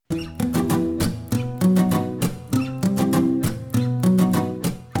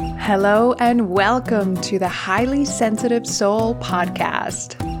Hello and welcome to the Highly Sensitive Soul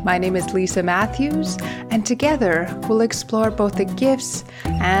podcast. My name is Lisa Matthews, and together we'll explore both the gifts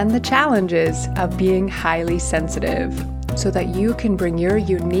and the challenges of being highly sensitive so that you can bring your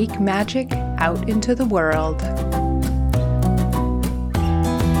unique magic out into the world.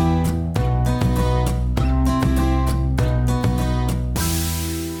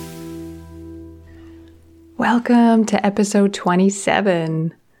 Welcome to episode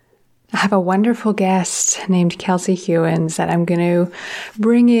 27. I have a wonderful guest named Kelsey Hewins that I'm going to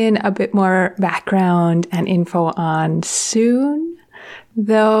bring in a bit more background and info on soon.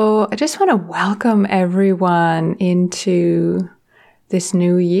 Though I just want to welcome everyone into this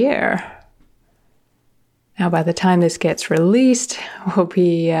new year. Now, by the time this gets released, we'll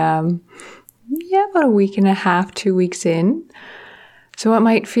be about a week and a half, 2 weeks in. So it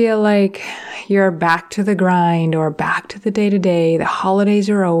might feel like you're back to the grind or back to the day-to-day. The holidays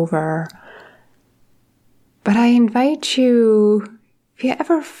are over. But I invite you, if you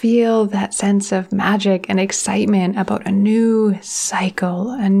ever feel that sense of magic and excitement about a new cycle,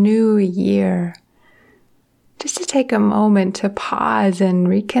 a new year, just to take a moment to pause and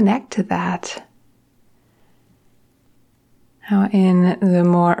reconnect to that. Now, in the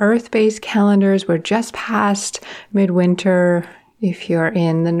more earth-based calendars, we're just past midwinter, if you're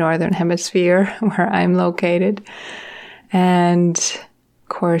in the northern hemisphere where I'm located. And of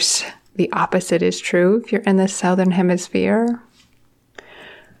course, the opposite is true if you're in the southern hemisphere.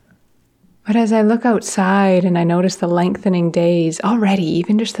 But as I look outside and I notice the lengthening days already,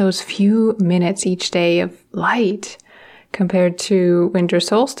 even just those few minutes each day of light compared to winter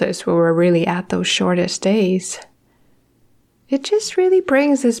solstice where we're really at those shortest days, it just really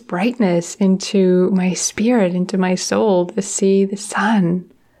brings this brightness into my spirit, into my soul to see the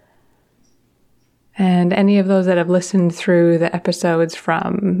sun. And any of those that have listened through the episodes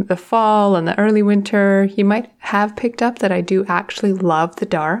from the fall and the early winter, you might have picked up that I do actually love the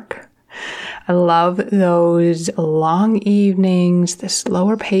dark. I love those long evenings, the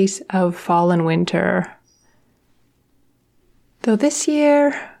slower pace of fall and winter. Though this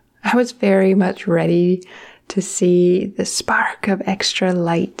year, I was very much ready to see the spark of extra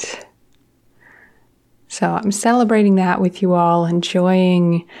light. So I'm celebrating that with you all,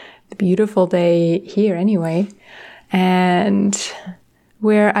 enjoying the beautiful day here anyway. And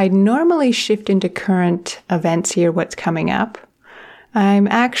where I normally shift into current events here, what's coming up, I'm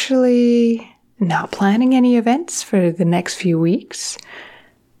actually not planning any events for the next few weeks.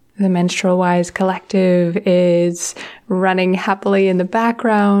 The Menstrual Wise Collective is running happily in the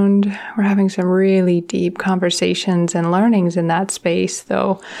background. We're having some really deep conversations and learnings in that space,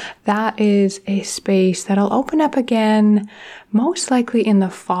 though that is a space that'll open up again, most likely in the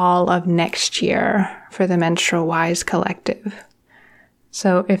fall of next year for the Menstrual Wise Collective.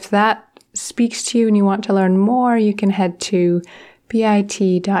 So if that speaks to you and you want to learn more, you can head to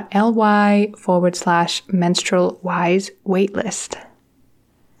bit.ly/menstrual wise waitlist.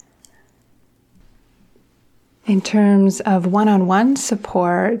 In terms of one-on-one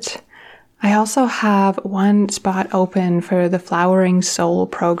support, I also have one spot open for the Flowering Soul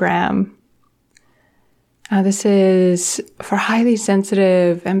program. This is for highly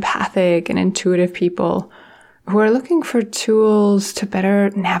sensitive, empathic, and intuitive people who are looking for tools to better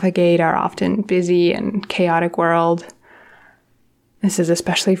navigate our often busy and chaotic world. This is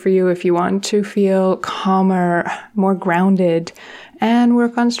especially for you if you want to feel calmer, more grounded, and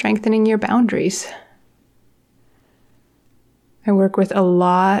work on strengthening your boundaries. I work with a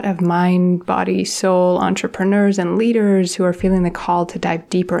lot of mind, body, soul entrepreneurs and leaders who are feeling the call to dive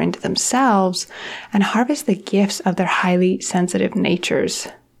deeper into themselves and harvest the gifts of their highly sensitive natures.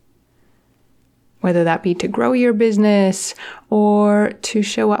 Whether that be to grow your business or to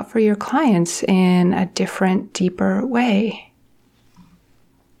show up for your clients in a different, deeper way.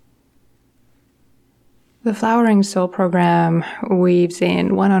 The Flowering Soul program weaves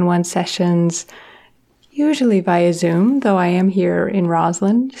in one-on-one sessions, usually via Zoom, though I am here in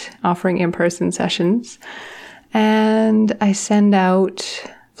Rossland offering in-person sessions. And I send out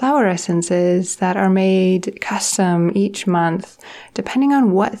flower essences that are made custom each month, depending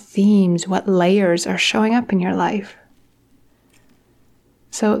on what themes, what layers are showing up in your life.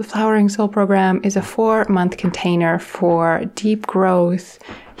 So the Flowering Soul program is a 4-month container for deep growth,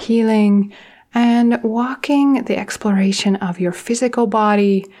 healing, and walking the exploration of your physical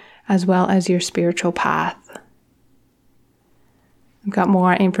body as well as your spiritual path. I've got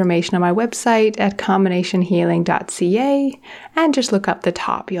more information on my website at combinationhealing.ca, and just look up the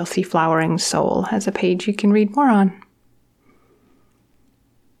top. You'll see Flowering Soul as a page you can read more on.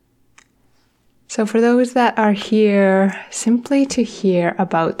 So for those that are here simply to hear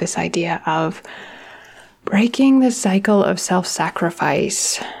about this idea of breaking the cycle of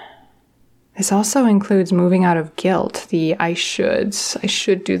self-sacrifice, this also includes moving out of guilt, the I should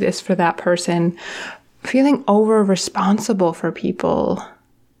do this for that person, feeling over-responsible for people,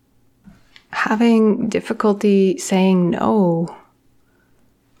 having difficulty saying no.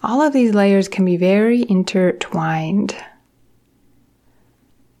 All of these layers can be very intertwined.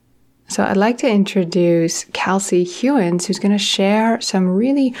 So I'd like to introduce Kelsey Hewins, who's going to share some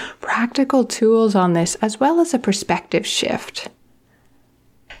really practical tools on this, as well as a perspective shift.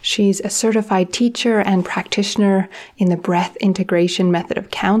 She's a certified teacher and practitioner in the breath integration method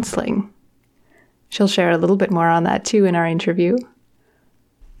of counseling. She'll share a little bit more on that too in our interview.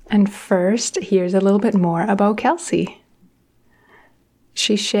 And first, here's a little bit more about Kelsey.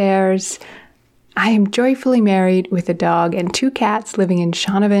 She shares, I am joyfully married with a dog and 2 cats living in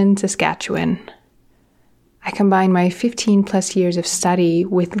Shaunavon, Saskatchewan. I combine my 15 plus years of study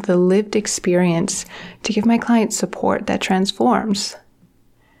with the lived experience to give my clients support that transforms.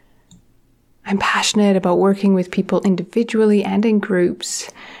 I'm passionate about working with people individually and in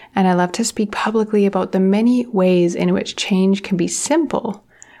groups, and I love to speak publicly about the many ways in which change can be simple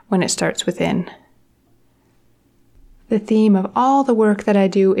when it starts within. The theme of all the work that I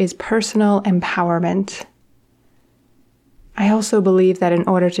do is personal empowerment. I also believe that in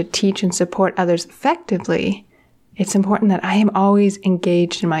order to teach and support others effectively, it's important that I am always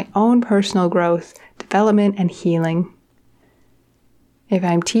engaged in my own personal growth, development, and healing. If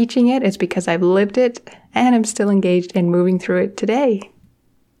I'm teaching it, it's because I've lived it and I'm still engaged in moving through it today.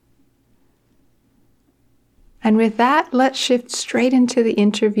 And with that, let's shift straight into the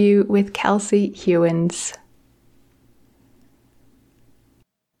interview with Kelsey Hewins.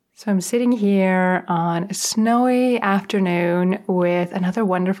 So I'm sitting here on a snowy afternoon with another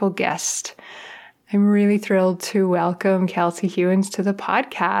wonderful guest. I'm really thrilled to welcome Kelsey Hewins to the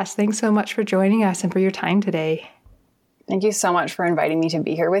podcast. Thanks so much for joining us and for your time today. Thank you so much for inviting me to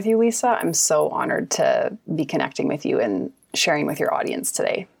be here with you, Lisa. I'm so honored to be connecting with you and sharing with your audience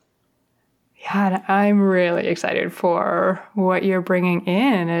today. Yeah, I'm really excited for what you're bringing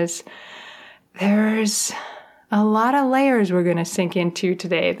in, as there's a lot of layers we're going to sink into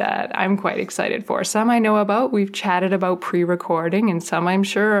today that I'm quite excited for. Some I know about, we've chatted about pre-recording, and some I'm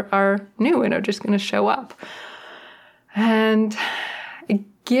sure are new and are just going to show up. And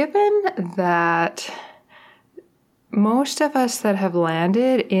given that most of us that have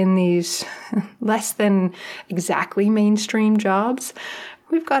landed in these less than exactly mainstream jobs,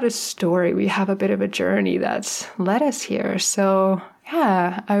 we've got a story. We have a bit of a journey that's led us here. So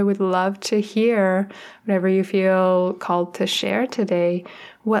yeah, I would love to hear whatever you feel called to share today.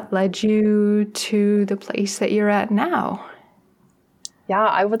 What led you to the place that you're at now? Yeah,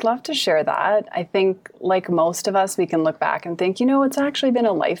 I would love to share that. I think like most of us, we can look back and think, it's actually been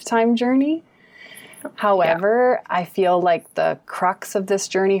a lifetime journey. However, I feel like the crux of this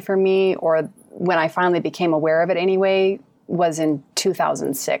journey for me, or when I finally became aware of it anyway, was in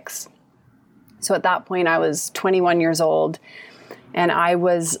 2006. So at that point, I was 21 years old. And I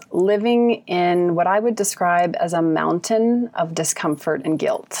was living in what I would describe as a mountain of discomfort and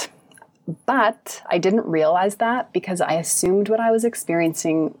guilt. But I didn't realize that because I assumed what I was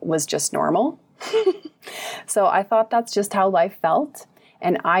experiencing was just normal. So I thought that's just how life felt.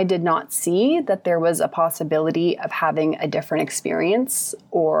 And I did not see that there was a possibility of having a different experience,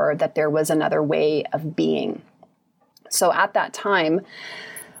 or that there was another way of being. So at that time,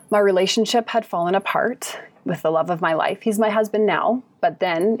 my relationship had fallen apart with the love of my life. He's my husband now, but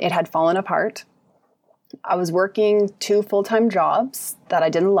then it had fallen apart. I was working 2 full-time jobs that I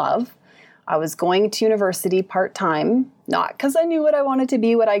didn't love. I was going to university part-time, not because I knew what I wanted to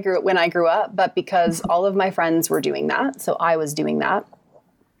be when I grew up, but because all of my friends were doing that. So I was doing that.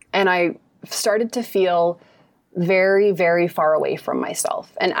 And I started to feel very, very far away from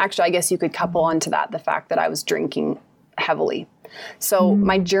myself. And actually, I guess you could couple onto that the fact that I was drinking heavily. So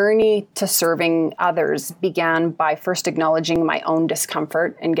my journey to serving others began by first acknowledging my own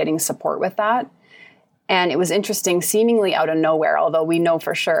discomfort and getting support with that. And it was interesting, seemingly out of nowhere, although we know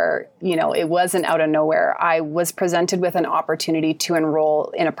for sure, it wasn't out of nowhere. I was presented with an opportunity to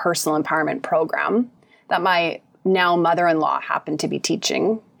enroll in a personal empowerment program that my now mother-in-law happened to be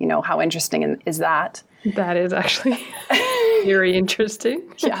teaching. How interesting is that? That is actually very interesting.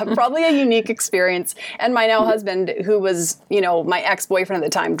 Yeah, probably a unique experience. And my now husband, who was, my ex-boyfriend at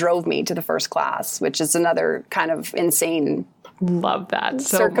the time, drove me to the first class, which is another kind of insane Love that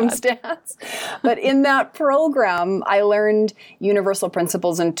so circumstance. But in that program, I learned universal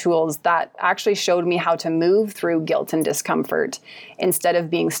principles and tools that actually showed me how to move through guilt and discomfort instead of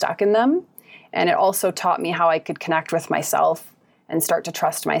being stuck in them. And it also taught me how I could connect with myself and start to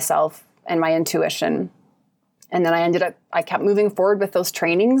trust myself and my intuition. And then I kept moving forward with those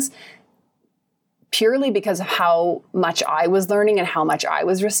trainings purely because of how much I was learning and how much I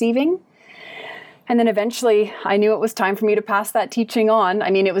was receiving. And then eventually I knew it was time for me to pass that teaching on. I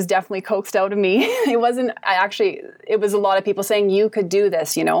mean, it was definitely coaxed out of me. It was a lot of people saying, you could do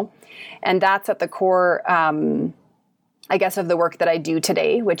this, you know, and that's at the core, I guess, of the work that I do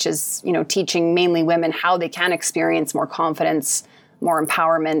today, which is, you know, teaching mainly women how they can experience more confidence, more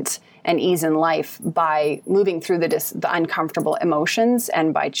empowerment, and ease in life by moving through the uncomfortable emotions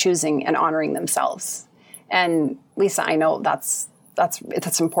and by choosing and honoring themselves. And Lisa, I know that's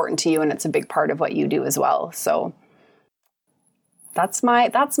important to you, and it's a big part of what you do as well. So that's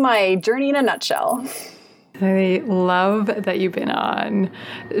my journey in a nutshell. I love that you've been on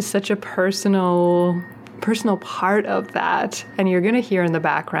such a personal part of that. And you're going to hear in the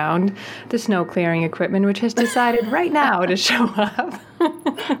background the snow clearing equipment, which has decided right now to show up.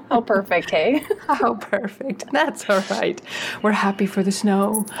 How perfect, hey? How perfect. That's all right. We're happy for the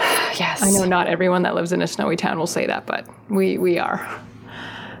snow. Yes. I know not everyone that lives in a snowy town will say that, but we are.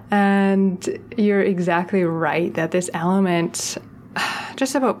 And you're exactly right that this element,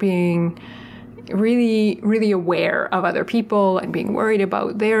 just about being really, really aware of other people and being worried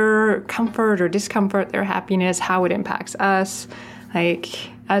about their comfort or discomfort, their happiness, how it impacts us. Like,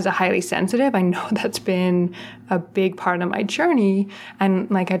 as a highly sensitive, I know that's been a big part of my journey.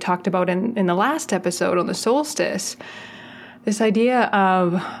 And like I talked about in the last episode on the solstice, this idea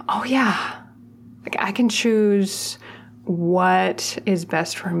of, oh yeah, like I can choose what is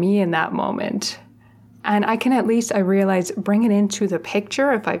best for me in that moment. And I can at least, I realize, bring it into the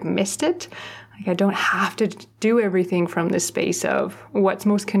picture if I've missed it. Like, I don't have to do everything from the space of what's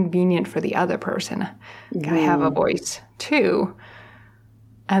most convenient for the other person. I have a voice too.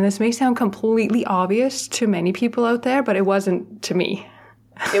 And this may sound completely obvious to many people out there, but it wasn't to me.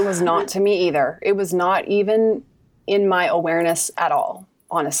 It was not to me either. It was not even in my awareness at all,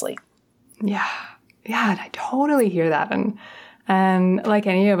 honestly. Yeah, I totally hear that. And like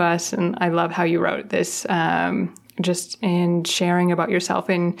any of us, and I love how you wrote this, just in sharing about yourself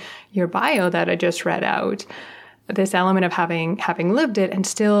in your bio that I just read out, this element of having lived it and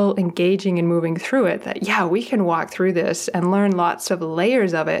still engaging and moving through it, that, yeah, we can walk through this and learn lots of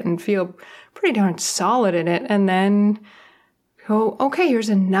layers of it and feel pretty darn solid in it. And then go, okay, here's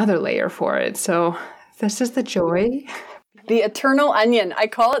another layer for it. So this is the joy. The eternal onion. I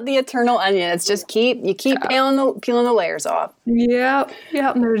call it the eternal onion. It's just keep peeling the layers off. Yeah.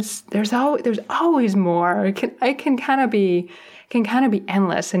 And there's always more. It can kind of be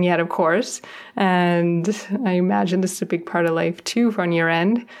endless. And yet, of course, and I imagine this is a big part of life too on your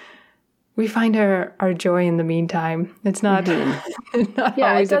end, we find our joy in the meantime. It's not, it's not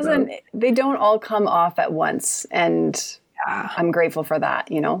always. It doesn't, they don't all come off at once. And I'm grateful for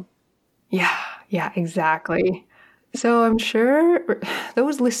that, you know? Yeah, exactly. So I'm sure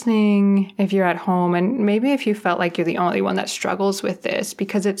those listening, if you're at home, and maybe if you felt like you're the only one that struggles with this,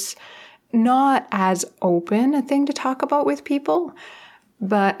 because it's not as open a thing to talk about with people,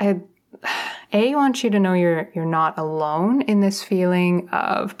 but I want you to know you're not alone in this feeling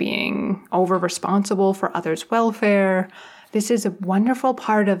of being over responsible for others' welfare. This is a wonderful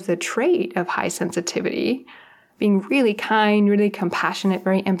part of the trait of high sensitivity, being really kind, really compassionate,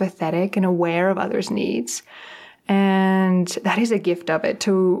 very empathetic, and aware of others' needs. And that is a gift of it,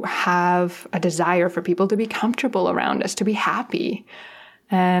 to have a desire for people to be comfortable around us, to be happy.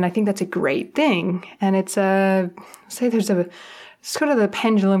 And I think that's a great thing. And it's sort of the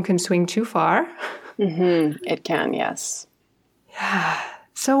pendulum can swing too far. It can, yes. Yeah.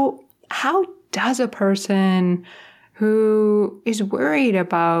 So how does a person who is worried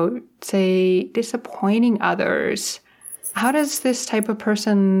about, say, disappointing others, how does this type of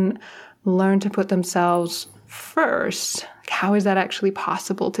person learn to put themselves first? How is that actually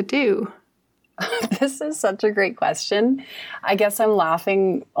possible to do? This is such a great question. I guess I'm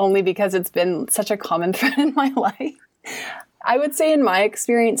laughing only because it's been such a common thread in my life. I would say, in my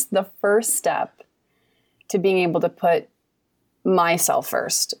experience, the first step to being able to put myself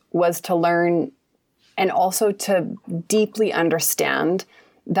first was to learn and also to deeply understand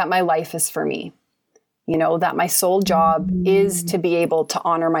that my life is for me. You know, that my sole job is to be able to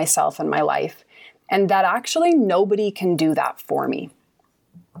honor myself and my life. And that actually nobody can do that for me.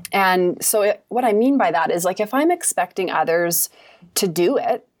 And so what I mean by that is, like, if I'm expecting others to do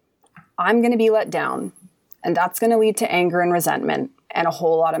it, I'm going to be let down. And that's going to lead to anger and resentment and a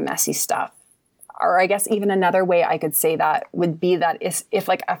whole lot of messy stuff. Or I guess even another way I could say that would be that if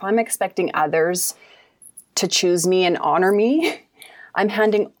I'm expecting others to choose me and honor me, I'm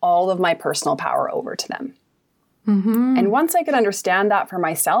handing all of my personal power over to them. And once I could understand that for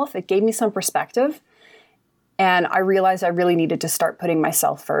myself, it gave me some perspective. And I realized I really needed to start putting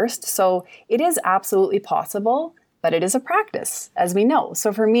myself first. So it is absolutely possible, but it is a practice, as we know.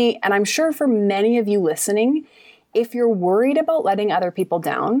 So for me, and I'm sure for many of you listening, if you're worried about letting other people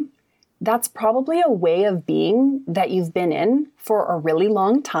down, that's probably a way of being that you've been in for a really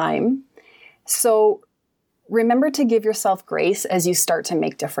long time. So remember to give yourself grace as you start to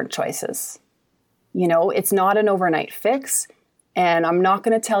make different choices. You know, it's not an overnight fix. And I'm not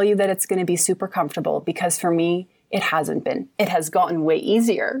going to tell you that it's going to be super comfortable, because for me, it hasn't been. It has gotten way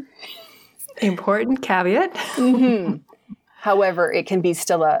easier. Important caveat. However, it can be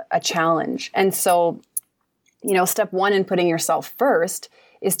still a challenge. And so, you know, step one in putting yourself first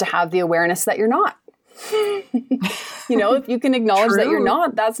is to have the awareness that you're not. You know, if you can acknowledge that you're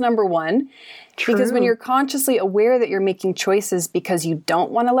not, that's number one. Because when you're consciously aware that you're making choices because you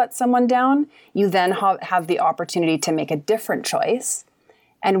don't want to let someone down, you then have the opportunity to make a different choice.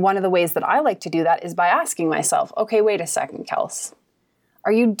 And one of the ways that I like to do that is by asking myself, okay, wait a second, Kels.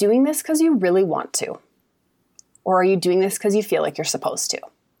 Are you doing this because you really want to? Or are you doing this because you feel like you're supposed to?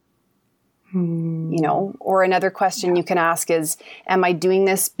 You know, or another question you can ask is, am I doing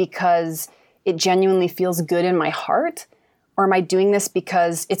this because it genuinely feels good in my heart? Or am I doing this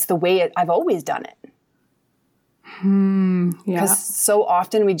because it's the way I've always done it? Because so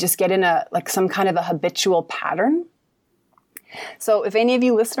often we just get in some kind of a habitual pattern. So if any of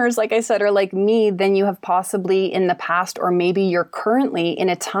you listeners, like I said, are like me, then you have possibly in the past, or maybe you're currently in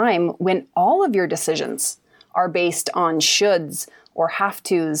a time when all of your decisions are based on shoulds or have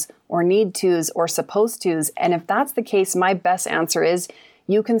tos or need tos or supposed tos. And if that's the case, my best answer is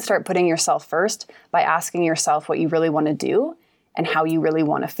you can start putting yourself first by asking yourself what you really want to do and how you really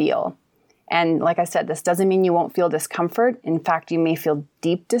want to feel. And like I said, this doesn't mean you won't feel discomfort. In fact, you may feel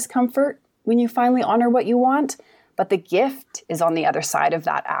deep discomfort when you finally honor what you want, but the gift is on the other side of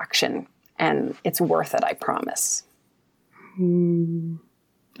that action, and it's worth it, I promise.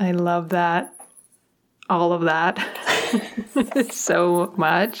 I love that. All of that. So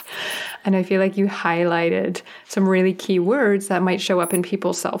much. And I feel like you highlighted some really key words that might show up in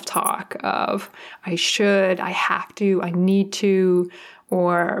people's self-talk of I should, I have to, I need to,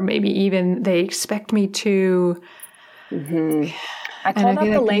 or maybe even they expect me to. I call that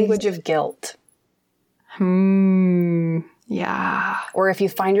the language of guilt. Yeah. Or if you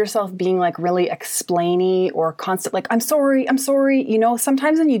find yourself being like really explainy or constant, like, I'm sorry, you know,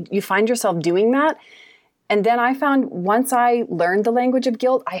 sometimes when you find yourself doing that. And then I found once I learned the language of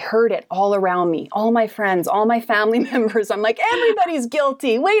guilt, I heard it all around me, all my friends, all my family members. I'm like, everybody's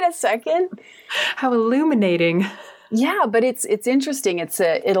guilty. Wait a second. How illuminating. Yeah, but it's interesting.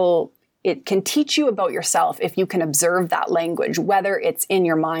 It can teach you about yourself if you can observe that language, whether it's in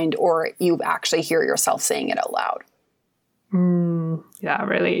your mind or you actually hear yourself saying it out loud. Yeah,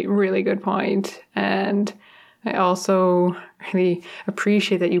 really, really good point. And I also really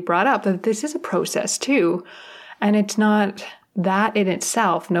appreciate that you brought up that this is a process too. And it's not that in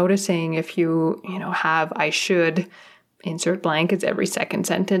itself, noticing if you have, I should, insert blank, it's every second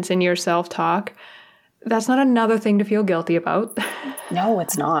sentence in your self-talk. That's not another thing to feel guilty about. No,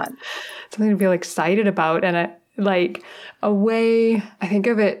 it's not. Something to feel excited about. And a way, I think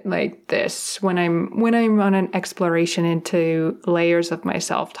of it like this, when I'm on an exploration into layers of my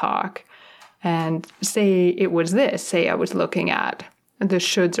self-talk, and say I was looking at the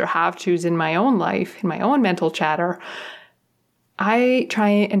shoulds or have tos in my own life, in my own mental chatter, I try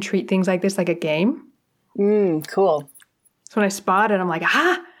and treat things like this like a game. Cool. So when I spot it, I'm like,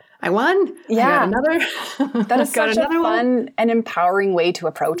 I won. Yeah. I got another. That is such a fun and empowering way to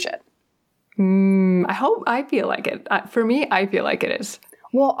approach it. I feel like it. For me, I feel like it is.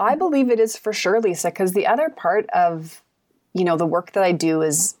 Well, I believe it is for sure, Lisa, because the other part of, the work that I do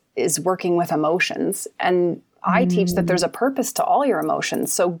is working with emotions. And I teach that there's a purpose to all your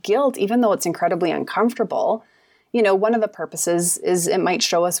emotions. So guilt, even though it's incredibly uncomfortable, one of the purposes is it might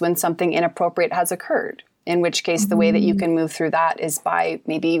show us when something inappropriate has occurred, in which case the way that you can move through that is by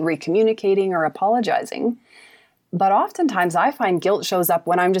maybe recommunicating or apologizing. But oftentimes I find guilt shows up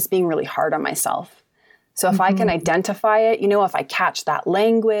when I'm just being really hard on myself. So if I can identify it, if I catch that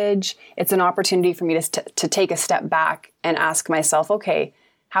language, it's an opportunity for me to take a step back and ask myself, okay,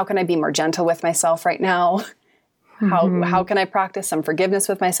 how can I be more gentle with myself right now? How can I practice some forgiveness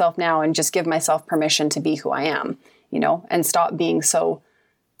with myself now and just give myself permission to be who I am, and stop being so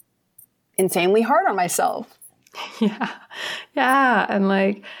insanely hard on myself. Yeah.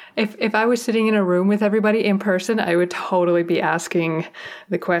 And if I was sitting in a room with everybody in person, I would totally be asking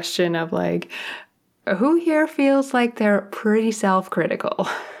the question of who here feels like they're pretty self-critical?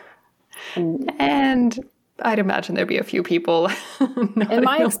 And I'd imagine there'd be a few people. In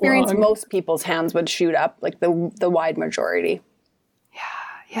my experience, most people's hands would shoot up, like the wide majority.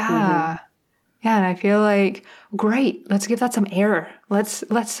 Yeah. Yeah, and I feel like, great, let's give that some air. Let's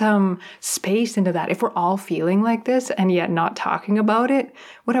some space into that. If we're all feeling like this and yet not talking about it,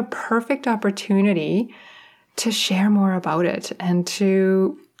 what a perfect opportunity to share more about it and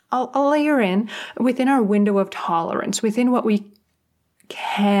to I'll layer in within our window of tolerance, within what we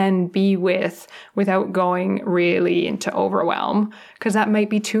can be with without going really into overwhelm, because that might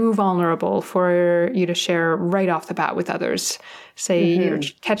be too vulnerable for you to share right off the bat with others. Say you're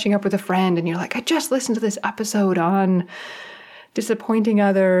catching up with a friend and you're like, I just listened to this episode on disappointing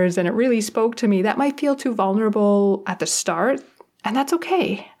others and it really spoke to me. That might feel too vulnerable at the start, and that's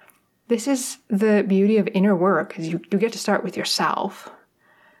okay. This is the beauty of inner work, is you get to start with yourself.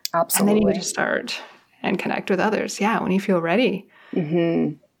 Absolutely. And then you get to start and connect with others. Yeah, when you feel ready.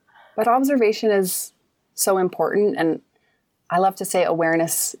 But observation is so important. And I love to say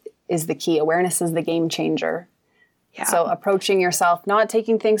awareness is the key. Awareness is the game changer. Yeah. So approaching yourself, not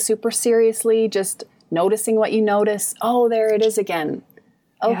taking things super seriously, just noticing what you notice. Oh, there it is again.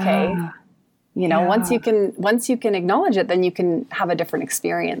 Okay. Yeah. You know, once you can acknowledge it, then you can have a different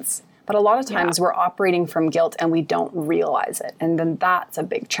experience. But a lot of times we're operating from guilt and we don't realize it. And then that's a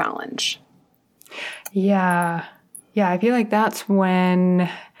big challenge. Yeah. Yeah, I feel like that's when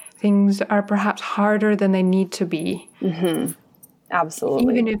things are perhaps harder than they need to be.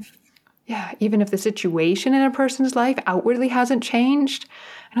 Absolutely. Even if the situation in a person's life outwardly hasn't changed.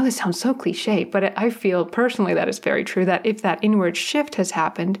 I know this sounds so cliche, but I feel personally that is very true, that if that inward shift has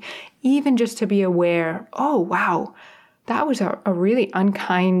happened, even just to be aware, oh, wow, that was a really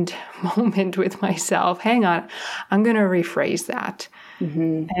unkind moment with myself. Hang on, I'm going to rephrase that.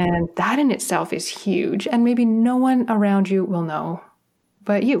 And that in itself is huge. And maybe no one around you will know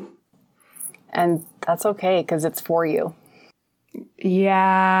but you. And that's okay, because it's for you.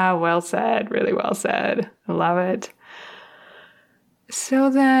 Yeah, well said. Really well said. I love it. So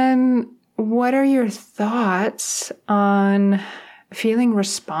then, what are your thoughts on feeling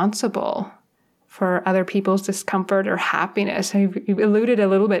responsible for other people's discomfort or happiness? You've alluded a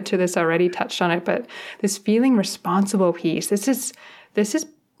little bit to this already, touched on it, but this feeling responsible piece, this is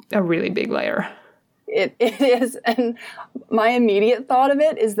a really big layer. It is. And my immediate thought of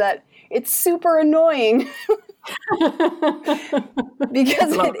it is that it's super annoying.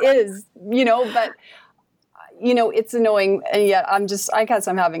 Because it is, but, it's annoying. And yet I guess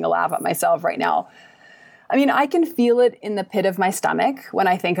I'm having a laugh at myself right now. I mean, I can feel it in the pit of my stomach when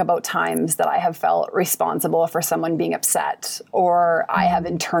I think about times that I have felt responsible for someone being upset, or I have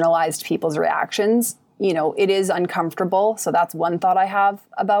internalized people's reactions. It is uncomfortable. So that's one thought I have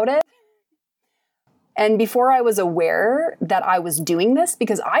about it. And before I was aware that I was doing this,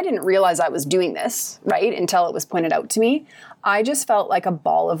 because I didn't realize I was doing this, right, until it was pointed out to me, I just felt like a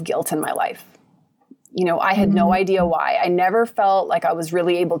ball of guilt in my life. I had no idea why. I never felt like I was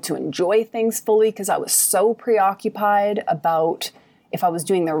really able to enjoy things fully because I was so preoccupied about if I was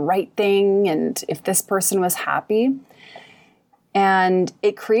doing the right thing and if this person was happy. And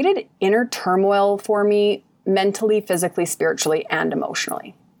it created inner turmoil for me mentally, physically, spiritually, and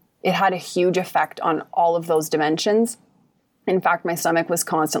emotionally. It had a huge effect on all of those dimensions. In fact, my stomach was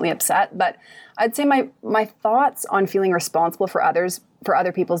constantly upset. But I'd say my thoughts on feeling responsible for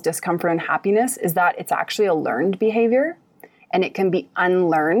other people's discomfort and happiness is that it's actually a learned behavior, and it can be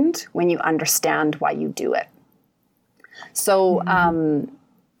unlearned when you understand why you do it. So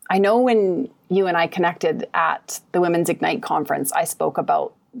I know when you and I connected at the Women's Ignite conference, I spoke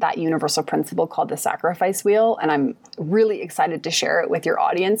about that universal principle called the sacrifice wheel. And I'm really excited to share it with your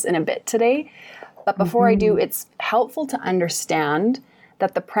audience in a bit today. But before I do, it's helpful to understand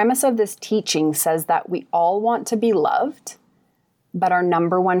that the premise of this teaching says that we all want to be loved, but our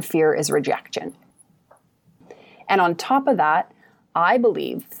number one fear is rejection. And on top of that, I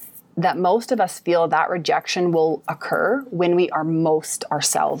believe that most of us feel that rejection will occur when we are most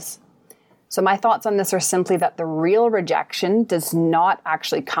ourselves. So my thoughts on this are simply that the real rejection does not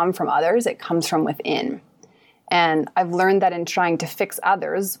actually come from others, it comes from within. And I've learned that in trying to fix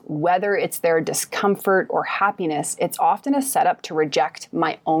others, whether it's their discomfort or happiness, it's often a setup to reject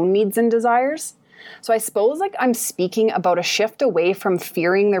my own needs and desires. So I suppose like I'm speaking about a shift away from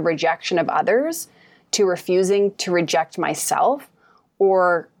fearing the rejection of others to refusing to reject myself.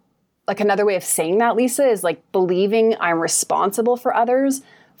 Or like another way of saying that, Lisa, is like believing I'm responsible for others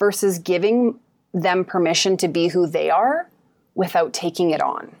versus giving them permission to be who they are without taking it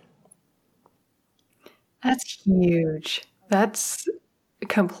on. That's huge. That's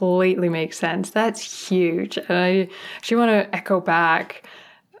completely makes sense. That's huge. And I actually want to echo back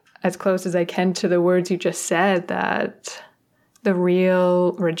as close as I can to the words you just said, that the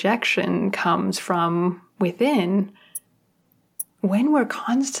real rejection comes from within when we're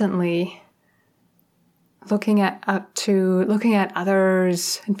constantly looking at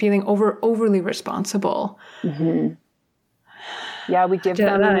others and feeling overly responsible. Mm-hmm. Yeah, we give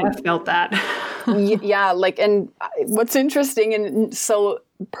them. I felt that. Yeah, and what's interesting and so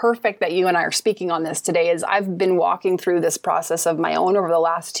perfect that you and I are speaking on this today is I've been walking through this process of my own over the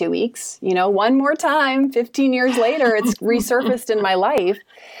last 2 weeks. One more time, 15 years later, it's resurfaced in my life.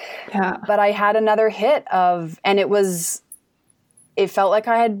 Yeah. But I had another hit and it felt like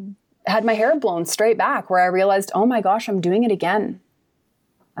I had my hair blown straight back, where I realized, oh my gosh, I'm doing it again.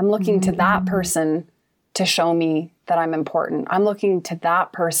 I'm looking to that person to show me that I'm important. I'm looking to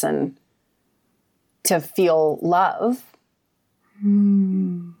that person to feel love.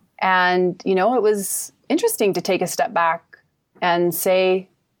 And, it was interesting to take a step back and say,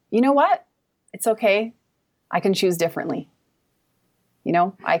 you know what? It's okay. I can choose differently.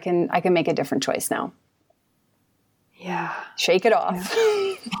 I can make a different choice now. Yeah. Shake it off.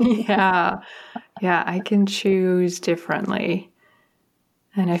 Yeah. Yeah. I can choose differently.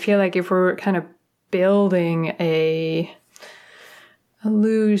 And I feel like if we're kind of building a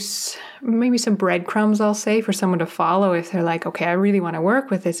loose, maybe some breadcrumbs, I'll say, for someone to follow if they're like, okay, I really want to work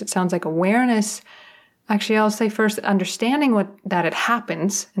with this. It sounds like awareness. Actually, I'll say first, understanding that it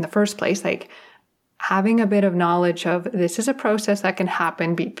happens in the first place, like having a bit of knowledge of this is a process that can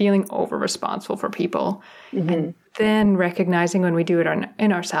happen, feeling over responsible for people. And then recognizing when we do it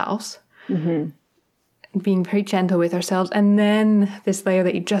in ourselves, being very gentle with ourselves. And then this layer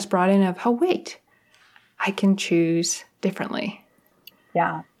that you just brought in of, oh, wait, I can choose differently.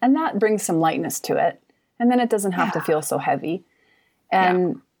 Yeah. And that brings some lightness to it. And then it doesn't have to feel so heavy.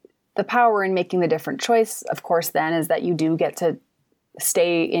 And the power in making the different choice, of course, then is that you do get to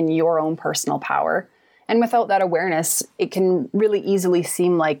stay in your own personal power. And without that awareness, it can really easily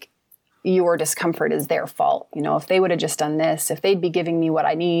seem like your discomfort is their fault. If they would have just done this, if they'd be giving me what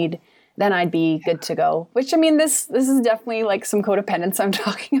I need, then I'd be good to go. Which, this is definitely like some codependence I'm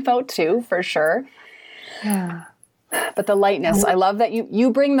talking about too, for sure. Yeah. But the lightness, I love that you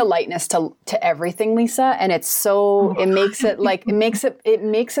bring the lightness to everything, Lisa. And it's so, it makes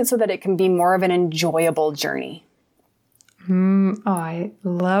it so that it can be more of an enjoyable journey. I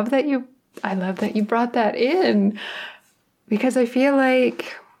love that you brought that in, because I feel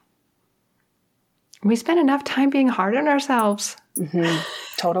like we spend enough time being hard on ourselves.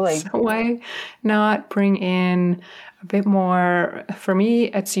 Totally. So why not bring in a bit more? For me,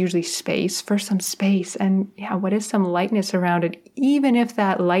 it's usually space, and what is some lightness around it? Even if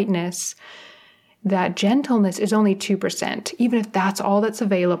that lightness, that gentleness is only 2%, even if that's all that's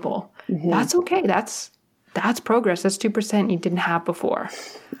available, that's okay. That's progress. That's 2% you didn't have before.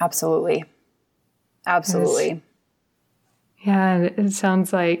 Absolutely. Yeah, it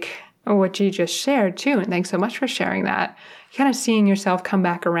sounds like what you just shared too, and thanks so much for sharing that. Kind of seeing yourself come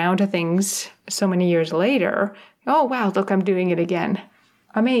back around to things so many years later. Oh, wow, look, I'm doing it again.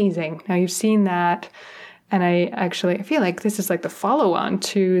 Amazing. Now you've seen that. And I feel like this is like the follow-on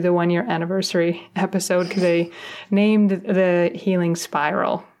to the 1-year anniversary episode, because I named the healing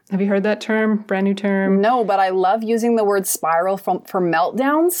spiral. Have you heard that term? Brand new term? No, but I love using the word spiral for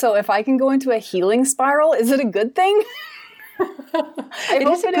meltdowns. So if I can go into a healing spiral, is it a good thing? It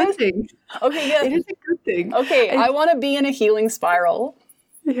is a good thing. Okay, yeah. It is a good thing. Okay, I want to be in a healing spiral.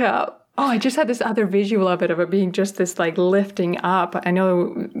 Yeah. Oh, I just had this other visual of it being just this like lifting up. I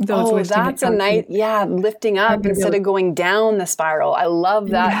know those lifting up. That's a nice, lifting up instead of going down the spiral. I love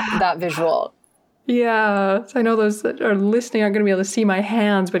that visual. Yeah. So I know those that are listening aren't going to be able to see my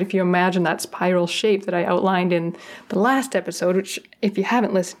hands, but if you imagine that spiral shape that I outlined in the last episode, which if you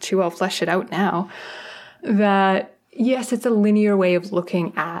haven't listened to, I'll flesh it out now, that yes, it's a linear way of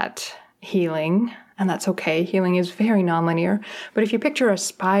looking at healing, and that's okay. Healing is very nonlinear. But if you picture a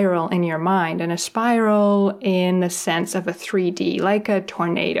spiral in your mind, and a spiral in the sense of a 3D, like a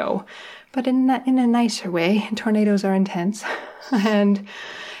tornado, but in a nicer way, tornadoes are intense. And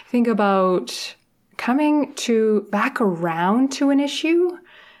think about coming back around to an issue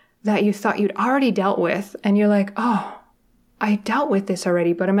that you thought you'd already dealt with, and you're like, oh, I dealt with this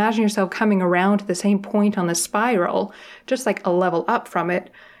already, but imagine yourself coming around to the same point on the spiral, just like a level up from it.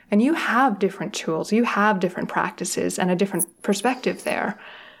 And you have different tools, you have different practices and a different perspective there.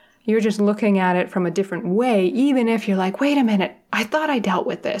 You're just looking at it from a different way, even if you're like, wait a minute, I thought I dealt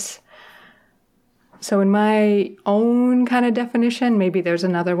with this. So in my own kind of definition, maybe there's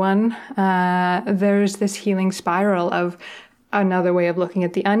another one, there's this healing spiral of another way of looking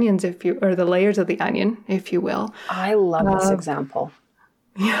at the onions, or the layers of the onion, if you will. I love this example.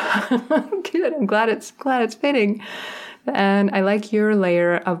 Yeah, good. I'm glad it's fitting. And I like your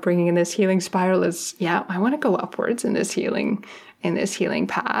layer of bringing in this healing spiral is, I want to go upwards in this healing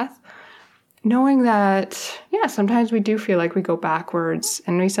path. Knowing that, sometimes we do feel like we go backwards,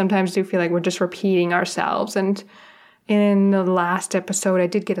 and we sometimes do feel like we're just repeating ourselves. And in the last episode, I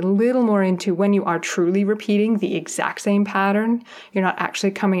did get a little more into when you are truly repeating the exact same pattern. You're not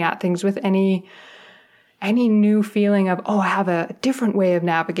actually coming at things with any new feeling of, I have a different way of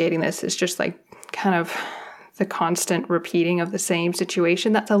navigating this. It's just like kind of the constant repeating of the same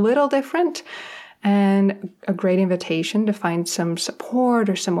situation. That's a little different, and a great invitation to find some support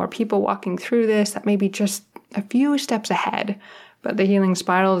or some more people walking through this that may be just a few steps ahead. But the healing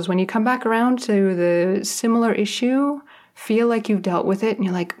spiral is when you come back around to the similar issue, feel like you've dealt with it, and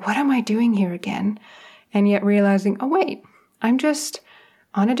you're like, what am I doing here again? And yet realizing, oh wait, I'm just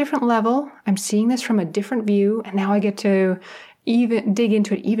on a different level. I'm seeing this from a different view, and now I get to even dig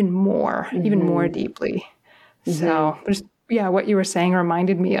into it even more deeply. So just, what you were saying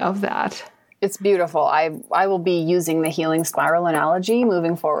reminded me of that. It's beautiful. I will be using the healing spiral analogy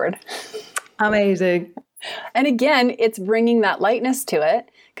moving forward. Amazing. And again, it's bringing that lightness to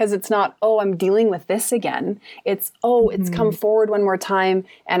it, because it's not, I'm dealing with this again. It's, it's come forward one more time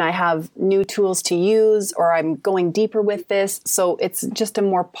and I have new tools to use, or I'm going deeper with this. So it's just a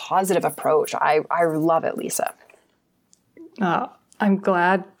more positive approach. I love it, Lisa. I'm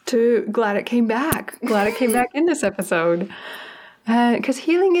glad it came back. Glad it came back in this episode. Because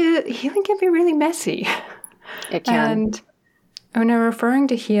healing can be really messy. It can. And when I'm referring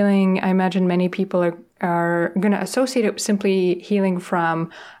to healing, I imagine many people are going to associate it with simply healing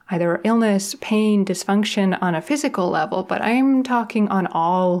from either illness, pain, dysfunction on a physical level, but I'm talking on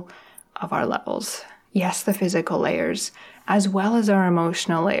all of our levels. Yes, the physical layers, as well as our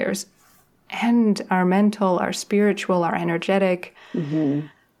emotional layers, and our mental, our spiritual, our energetic. Mm-hmm.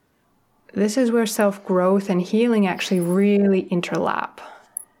 This is where self-growth and healing actually really interlap.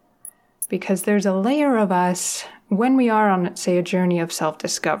 Because there's a layer of us when we are on, say, a journey of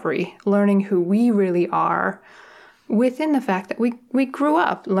self-discovery, learning who we really are, within the fact that we grew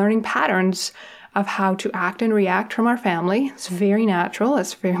up learning patterns of how to act and react from our family. It's very natural.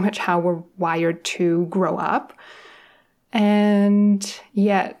 It's very much how we're wired to grow up. And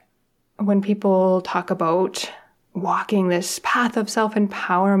yet, when people talk about walking this path of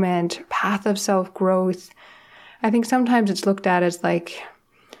self-empowerment, path of self-growth, I think sometimes it's looked at as like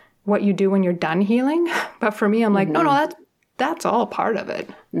what you do when you're done healing. But for me, I'm like, no, that's all part of it.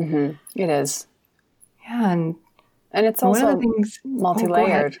 Mm-hmm. It is. Yeah. And it's also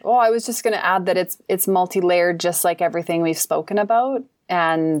multi-layered. I was just going to add that it's multi-layered, just like everything we've spoken about.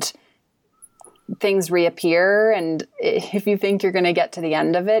 And things reappear. And if you think you're going to get to the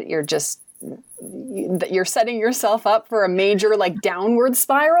end of it, you're setting yourself up for a major downward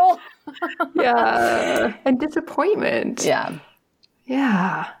spiral. Yeah. And disappointment. Yeah.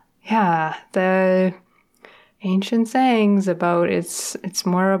 Yeah. Yeah. The ancient sayings about it's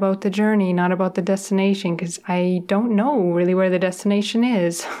more about the journey, not about the destination, because I don't know really where the destination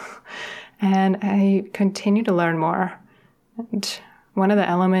is. And I continue to learn more. And one of the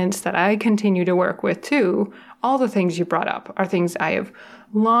elements that I continue to work with too, all the things you brought up are things I have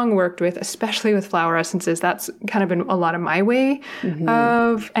long worked with, especially with flower essences. That's kind of been a lot of my way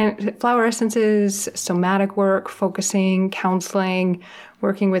of, and flower essences, somatic work, focusing, counseling,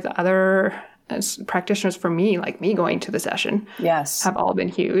 working with other practitioners. For me, like me going to the session, yes, have all been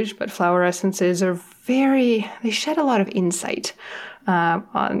huge. But flower essences are they shed a lot of insight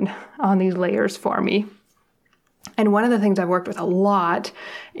on these layers for me. And one of the things I've worked with a lot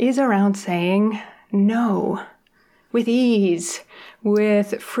is around saying no with ease,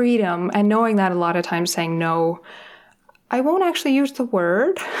 with freedom, and knowing that a lot of times saying no, I won't actually use the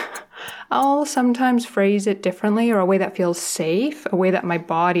word. I'll sometimes phrase it differently, or a way that feels safe, a way that my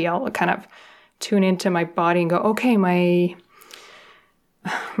body, I'll kind of tune into my body and go, okay, my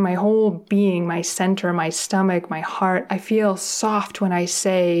whole being, my center, my stomach, my heart, I feel soft when I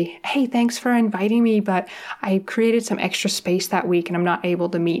say, hey, thanks for inviting me, but I created some extra space that week and I'm not able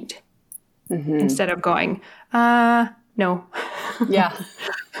to meet. Mm-hmm. Instead of going, no. Yeah.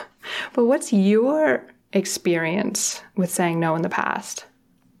 But what's your experience with saying no in the past?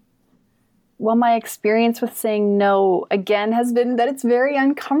 Well, my experience with saying no, again, has been that it's very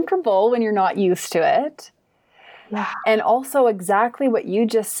uncomfortable when you're not used to it. Yeah. And also exactly what you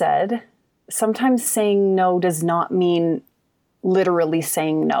just said, sometimes saying no does not mean literally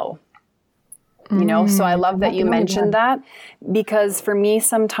saying no. You know, so I love that you mentioned that, because for me,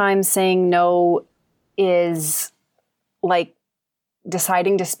 sometimes saying no is like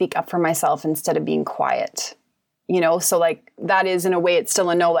deciding to speak up for myself instead of being quiet. So like that is in a way, it's still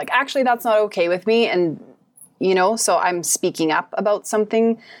a no, like actually that's not okay with me. And, so I'm speaking up about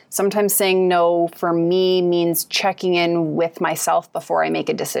something. Sometimes saying no for me means checking in with myself before I make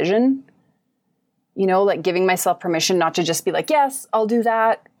a decision. Like giving myself permission not to just be like, yes, I'll do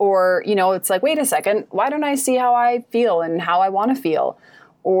that. Or, it's like, wait a second, why don't I see how I feel and how I want to feel?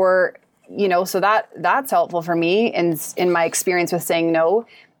 Or, so that's helpful for me in my experience with saying no.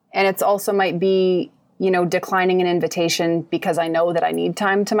 And it's also might be, declining an invitation because I know that I need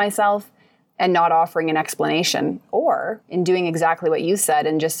time to myself and not offering an explanation, or in doing exactly what you said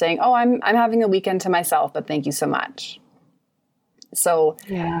and just saying, oh, I'm having a weekend to myself, but thank you so much. So,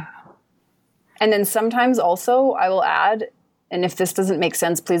 yeah. And then sometimes also I will add, and if this doesn't make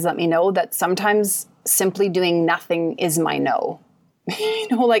sense, please let me know, that sometimes simply doing nothing is my no.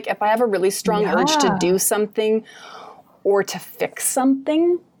 Like if I have a really strong urge to do something or to fix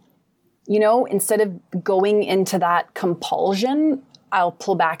something, instead of going into that compulsion, I'll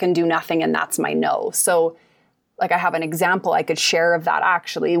pull back and do nothing, and that's my no. So like I have an example I could share of that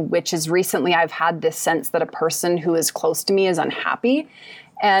actually, which is recently I've had this sense that a person who is close to me is unhappy.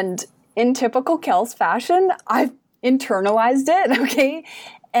 And in typical Kels fashion, I've internalized it, okay?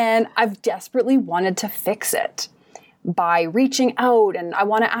 And I've desperately wanted to fix it by reaching out, and I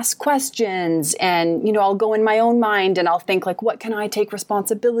want to ask questions, and, I'll go in my own mind and I'll think like, what can I take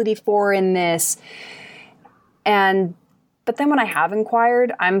responsibility for in this? But then when I have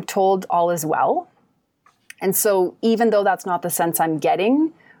inquired, I'm told all is well. And so even though that's not the sense I'm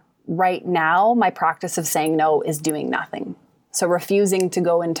getting, right now, my practice of saying no is doing nothing. So refusing to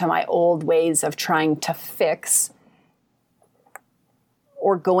go into my old ways of trying to fix,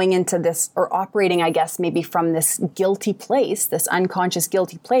 or going into this, or operating, I guess, maybe from this guilty place, this unconscious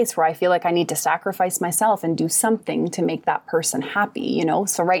guilty place where I feel like I need to sacrifice myself and do something to make that person happy,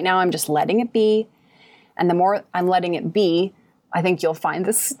 So right now I'm just letting it be. And the more I'm letting it be, I think you'll find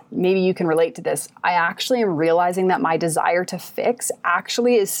this, maybe you can relate to this. I actually am realizing that my desire to fix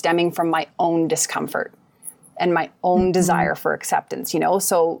actually is stemming from my own discomfort and my own desire for acceptance,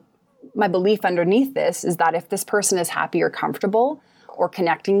 So my belief underneath this is that if this person is happy or comfortable or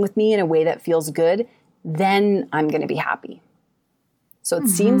connecting with me in a way that feels good, then I'm going to be happy. So it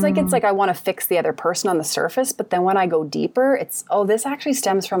seems like it's like I want to fix the other person on the surface, but then when I go deeper, it's, this actually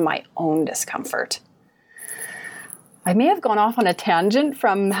stems from my own discomfort. I may have gone off on a tangent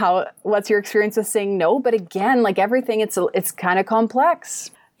from what's your experience with saying no, but again, like everything, it's kind of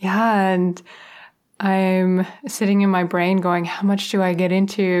complex. Yeah, and I'm sitting in my brain going, how much do I get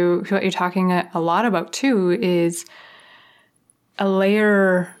into? What you're talking a lot about too is a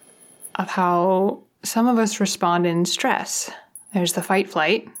layer of how some of us respond in stress. There's the fight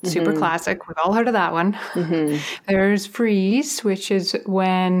flight, super classic. We've all heard of that one. There's freeze, which is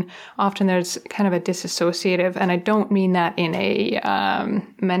when often there's kind of a disassociative, and I don't mean that in a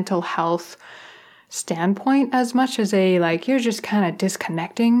mental health standpoint as much as you're just kind of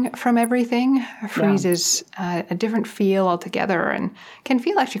disconnecting from everything. Freeze is a different feel altogether and can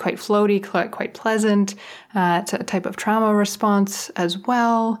feel actually quite floaty, quite pleasant. It's a type of trauma response as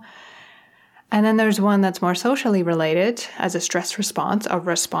well. And then there's one that's more socially related as a stress response, a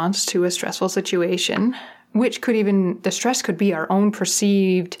response to a stressful situation, which the stress could be our own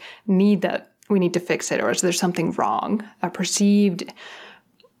perceived need that we need to fix it, or is there something wrong, a perceived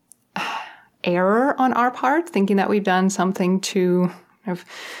error on our part, thinking that we've done something to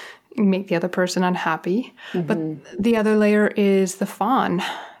make the other person unhappy. But the other layer is the fawn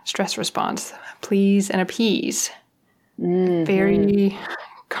stress response, please and appease. Very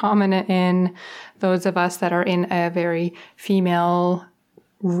common in those of us that are in a very female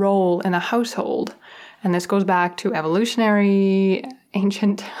role in a household. And this goes back to evolutionary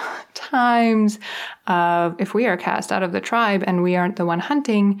ancient times of if we are cast out of the tribe and we aren't the one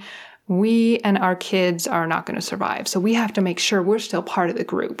hunting, we and our kids are not going to survive. So we have to make sure we're still part of the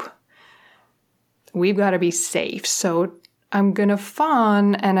group. We've got to be safe. So I'm going to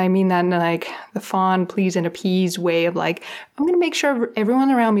fawn, and I mean that in the fawn, please and appease way of I'm going to make sure everyone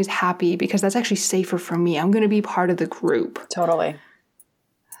around me is happy because that's actually safer for me. I'm going to be part of the group. Totally.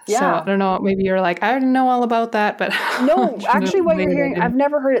 Yeah. So I don't know, maybe you're like, I don't know all about that, but... No, actually what you're hearing, I've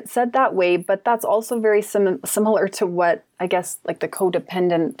never heard it said that way, but that's also very similar to what I guess the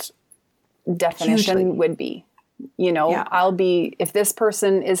codependent definition would be. I'll be, if this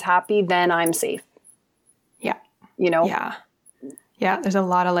person is happy, then I'm safe. Yeah. Yeah. Yeah, there's a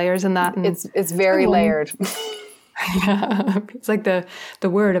lot of layers in that. And it's very layered. Yeah, it's like the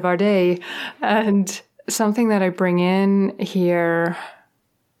word of our day. And something that I bring in here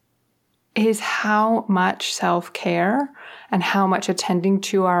is how much self-care and how much attending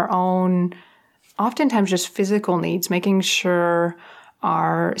to our own, oftentimes just physical needs, making sure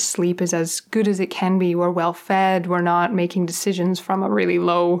our sleep is as good as it can be, we're well fed, we're not making decisions from a really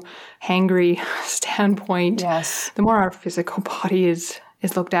low, hangry standpoint. Yes. The more our physical body is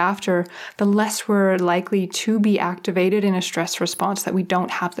looked after, the less we're likely to be activated in a stress response that we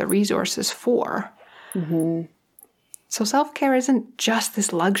don't have the resources for. Mm-hmm. So self-care isn't just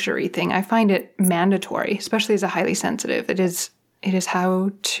this luxury thing. I find it mandatory, especially as a highly sensitive. It is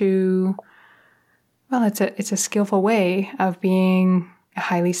how to, well, it's a skillful way of being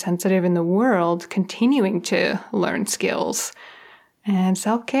highly sensitive in the world, continuing to learn skills. And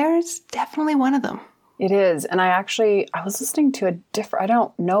self-care is definitely one of them. It is. And I was listening to I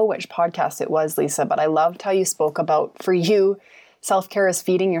don't know which podcast it was, Lisa, but I loved how you spoke about, for you, self-care is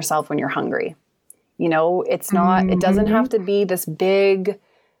feeding yourself when you're hungry. You know, it's not, it doesn't have to be this big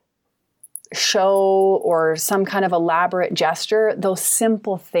show or some kind of elaborate gesture. Those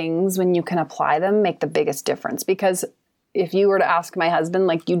simple things, when you can apply them, make the biggest difference. Because if you were to ask my husband,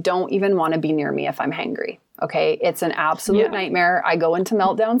 like, you don't even want to be near me if I'm hangry. Okay. It's an absolute nightmare. I go into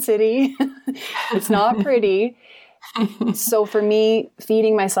meltdown city. It's not pretty. So for me,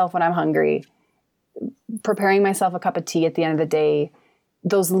 feeding myself when I'm hungry, preparing myself a cup of tea at the end of the day,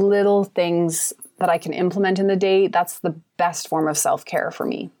 those little things that I can implement in the day, that's the best form of self-care for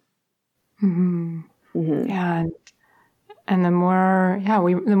me. Mm-hmm. Mm-hmm. Yeah. And the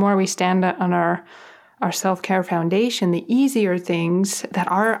more we stand on our self-care foundation, the easier things that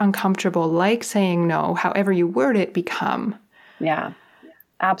are uncomfortable, like saying no, however you word it, become. Yeah,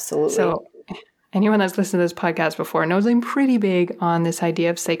 absolutely. So anyone that's listened to this podcast before knows I'm pretty big on this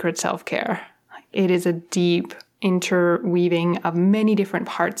idea of sacred self-care. It is a deep interweaving of many different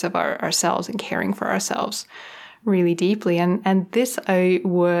parts of ourselves and caring for ourselves really deeply. And this I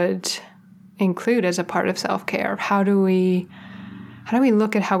would include as a part of self-care. How do we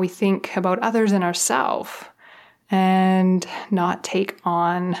look at how we think about others and ourselves and not take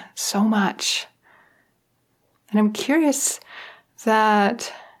on so much? And I'm curious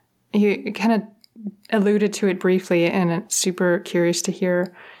that you kind of alluded to it briefly, and I'm super curious to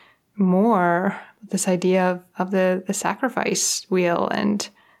hear more this idea of the sacrifice wheel and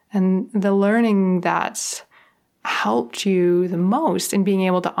the learning that's helped you the most in being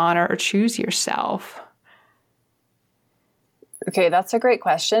able to honor or choose yourself. Okay, that's a great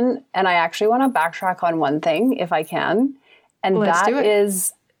question. And I actually want to backtrack on one thing, if I can. And that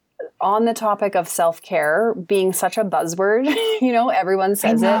is on the topic of self-care being such a buzzword. You know, everyone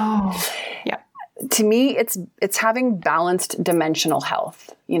says it. Yeah. To me, it's having balanced dimensional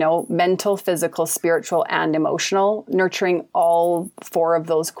health, you know, mental, physical, spiritual, and emotional, nurturing all four of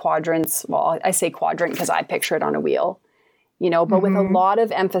those quadrants. Well, I say quadrant because I picture it on a wheel, you know, but with a lot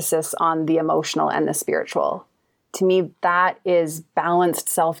of emphasis on the emotional and the spiritual. To me, that is balanced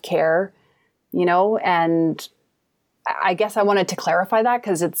self-care, you know, and I guess I wanted to clarify that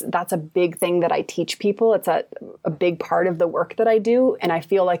because that's a big thing that I teach people. It's a big part of the work that I do. And I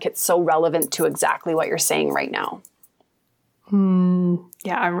feel like it's so relevant to exactly what you're saying right now.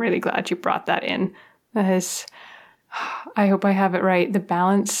 Yeah, I'm really glad you brought that in. I hope I have it right. The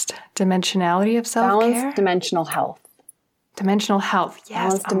balanced dimensionality of self-care? Balanced dimensional health. Dimensional health. Yes.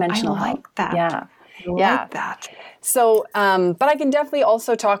 Balanced dimensional health. I like that. Yeah. I like that. So, but I can definitely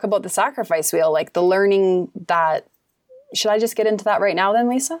also talk about the sacrifice wheel, like the learning that. Should I just get into that right now then,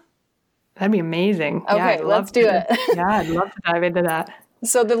 Lisa? That'd be amazing. Okay, let's do it. Yeah, I'd love to dive into that.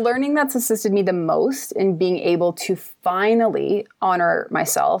 So the learning that's assisted me the most in being able to finally honor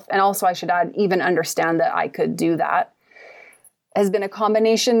myself, and also I should add, even understand that I could do that, has been a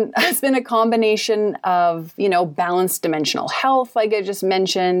combination of, you know, balanced dimensional health, like I just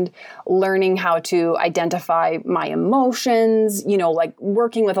mentioned, learning how to identify my emotions, you know, like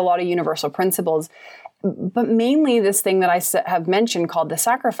working with a lot of universal principles. But mainly this thing that I have mentioned called the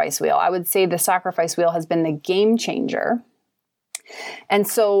sacrifice wheel. I would say the sacrifice wheel has been the game changer. And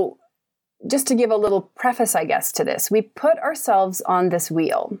so just to give a little preface, I guess, to this, we put ourselves on this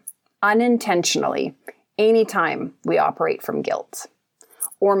wheel unintentionally anytime we operate from guilt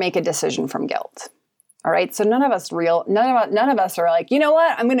or make a decision from guilt. All right. So none of us are like, you know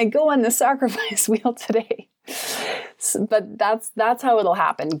what? I'm going to go on the sacrifice wheel today. But that's how it'll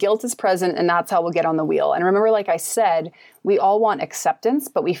happen. Guilt is present, and that's how we'll get on the wheel. And remember, like I said, we all want acceptance,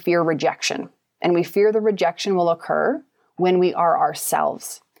 but we fear rejection. And we fear the rejection will occur when we are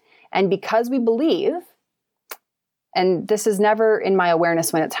ourselves. And because we believe, and this is never in my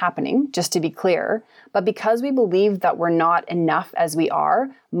awareness when it's happening, just to be clear, but because we believe that we're not enough as we are,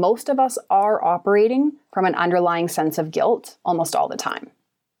 most of us are operating from an underlying sense of guilt almost all the time.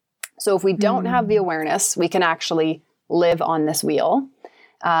 So if we don't have the awareness, we can actually live on this wheel.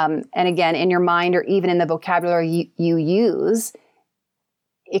 And again, in your mind or even in the vocabulary you use,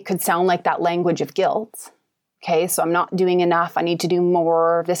 it could sound like that language of guilt. Okay, so I'm not doing enough. I need to do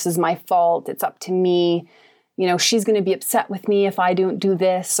more. This is my fault. It's up to me. You know, she's going to be upset with me if I don't do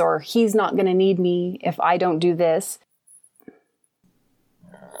this, or he's not going to need me if I don't do this.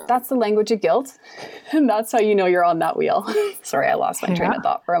 That's the language of guilt. And that's how you know you're on that wheel. Sorry, I lost my train of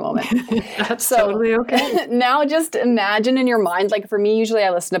thought for a moment. That's totally okay. Now just imagine in your mind, like for me, usually I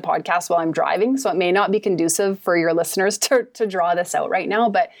listen to podcasts while I'm driving, so it may not be conducive for your listeners to draw this out right now,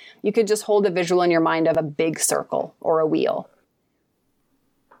 but you could just hold a visual in your mind of a big circle or a wheel.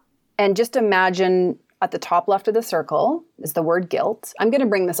 And just imagine at the top left of the circle is the word guilt. I'm going to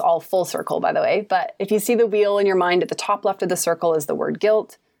bring this all full circle, by the way, but if you see the wheel in your mind, at the top left of the circle is the word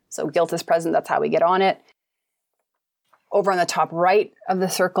guilt. So guilt is present, that's how we get on it. Over on the top right of the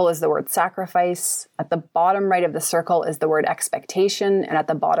circle is the word sacrifice. At the bottom right of the circle is the word expectation. And at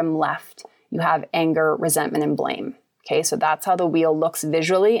the bottom left, you have anger, resentment, and blame. Okay, so that's how the wheel looks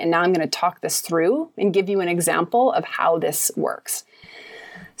visually. And now I'm going to talk this through and give you an example of how this works.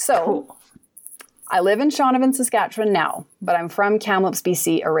 So cool. I live in Shaunavon, Saskatchewan now, but I'm from Kamloops,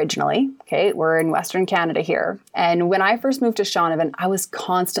 BC originally. Okay, we're in Western Canada here. And when I first moved to Shaunavon, I was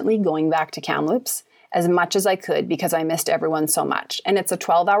constantly going back to Kamloops as much as I could because I missed everyone so much. And it's a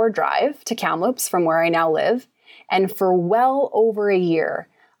 12-hour drive to Kamloops from where I now live. And for well over a year,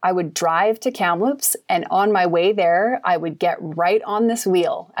 I would drive to Kamloops, and on my way there, I would get right on this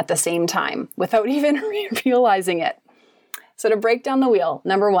wheel at the same time without even realizing it. So to break down the wheel,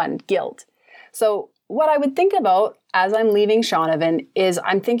 number one, guilt. So what I would think about as I'm leaving Shaunavon is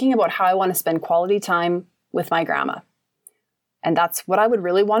I'm thinking about how I want to spend quality time with my grandma. And that's what I would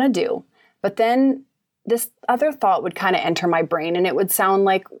really want to do. But then this other thought would kind of enter my brain, and it would sound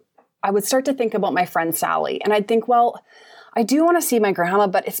like I would start to think about my friend Sally. And I'd think, well, I do want to see my grandma,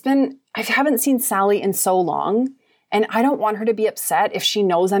 but I haven't seen Sally in so long. And I don't want her to be upset if she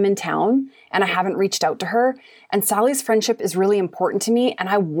knows I'm in town and I haven't reached out to her. And Sally's friendship is really important to me, and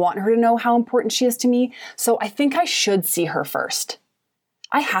I want her to know how important she is to me. So I think I should see her first.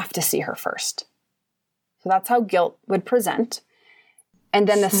 I have to see her first. So that's how guilt would present. And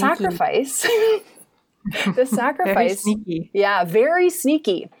then the sacrifice, Very sneaky. Yeah, very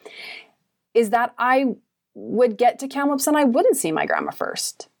sneaky, is that I would get to Kamloops and I wouldn't see my grandma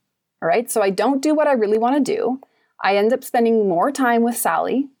first. All right. So I don't do what I really want to do. I end up spending more time with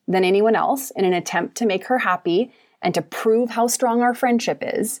Sally than anyone else in an attempt to make her happy and to prove how strong our friendship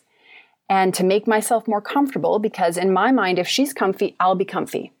is and to make myself more comfortable, because in my mind, if she's comfy, I'll be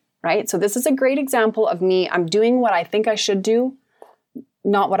comfy, right? So this is a great example of me. I'm doing what I think I should do,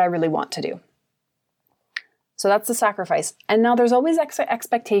 not what I really want to do. So that's the sacrifice. And now there's always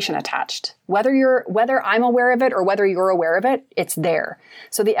expectation attached. Whether I'm aware of it or whether you're aware of it, it's there.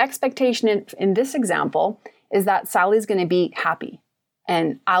 So the expectation in this example is that Sally's going to be happy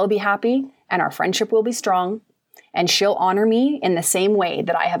and I'll be happy and our friendship will be strong and she'll honor me in the same way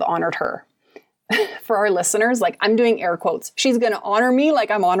that I have honored her. For our listeners, like I'm doing air quotes, she's going to honor me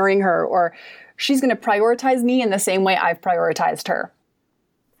like I'm honoring her, or she's going to prioritize me in the same way I've prioritized her.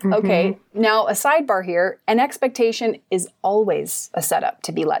 Mm-hmm. Okay, now a sidebar here, an expectation is always a setup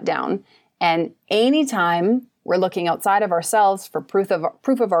to be let down. And anytime we're looking outside of ourselves for proof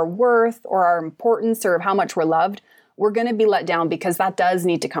of our worth or our importance or of how much we're loved, we're going to be let down because that does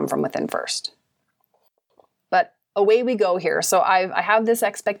need to come from within first. But away we go here. So I have this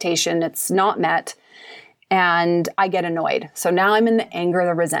expectation, it's not met, and I get annoyed. So now I'm in the anger,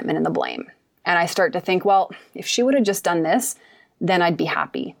 the resentment, and the blame. And I start to think, well, if she would have just done this, then I'd be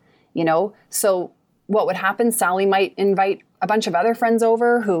happy, you know? So what would happen? Sally might invite a bunch of other friends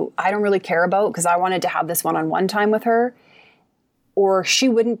over who I don't really care about because I wanted to have this one-on-one time with her. Or she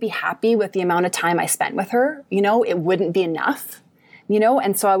wouldn't be happy with the amount of time I spent with her. You know, it wouldn't be enough, you know?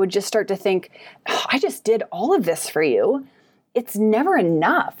 And so I would just start to think, oh, I just did all of this for you. It's never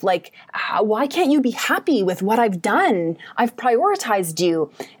enough. Like, why can't you be happy with what I've done? I've prioritized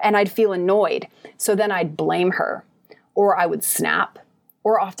you. And I'd feel annoyed. So then I'd blame her, or I would snap.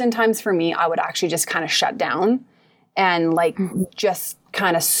 Or oftentimes for me, I would actually just kind of shut down and like just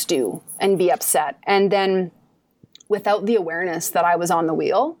kind of stew and be upset. And then without the awareness that I was on the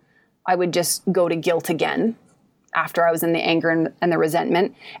wheel, I would just go to guilt again after I was in the anger and the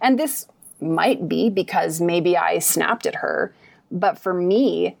resentment. And this might be because maybe I snapped at her. But for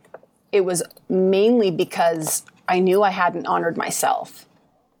me, it was mainly because I knew I hadn't honored myself.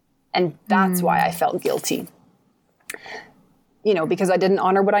 And that's why I felt guilty. You know, because I didn't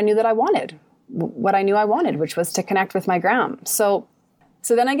honor what I knew that I wanted, what I knew I wanted, which was to connect with my gram. So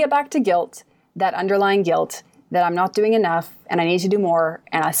So then I get back to guilt, that underlying guilt that I'm not doing enough and I need to do more,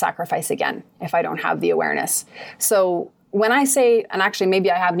 and I sacrifice again if I don't have the awareness. So when I say, and actually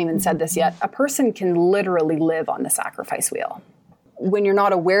maybe I haven't even said this yet, a person can literally live on the sacrifice wheel. When you're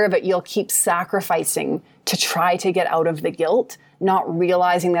not aware of it, you'll keep sacrificing to try to get out of the guilt, not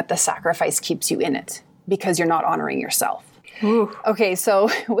realizing that the sacrifice keeps you in it because you're not honoring yourself. Ooh. Okay, so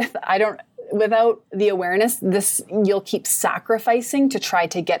without the awareness, you'll keep sacrificing to try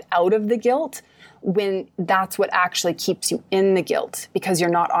to get out of the guilt when that's what actually keeps you in the guilt because you're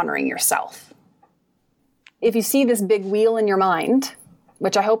not honoring yourself. If you see this big wheel in your mind,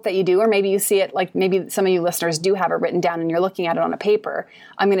 which I hope that you do, or maybe you see it, like maybe some of you listeners do have it written down and you're looking at it on a paper,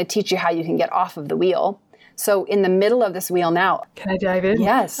 I'm going to teach you how you can get off of the wheel. So in the middle of this wheel now. Can I dive in?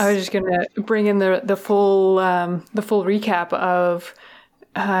 Yes. I was just going to bring in the full recap of,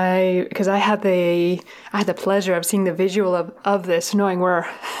 because I had the pleasure of seeing the visual of this, knowing we're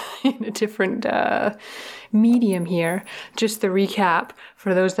in a different medium here. Just the recap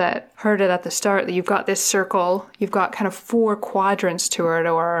for those that heard it at the start, that you've got this circle, you've got kind of 4 quadrants to it,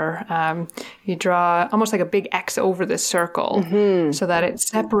 or you draw almost like a big X over this circle so that it's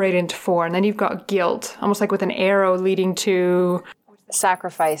separated into 4. And then you've got guilt, almost like with an arrow leading to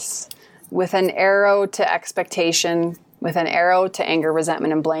sacrifice, with an arrow to expectation, with an arrow to anger,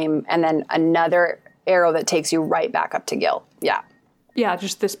 resentment, and blame, and then another arrow that takes you right back up to guilt. Yeah,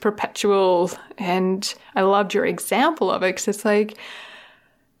 just this perpetual, and I loved your example of it because it's like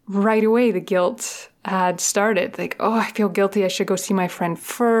right away the guilt had started. Like, oh, I feel guilty, I should go see my friend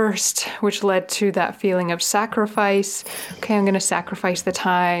first, which led to that feeling of sacrifice. Okay, I'm going to sacrifice the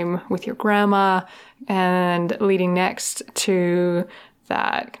time with your grandma, and leading next to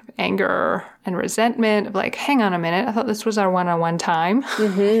that kind of anger and resentment of like, hang on a minute, I thought this was our one-on-one time.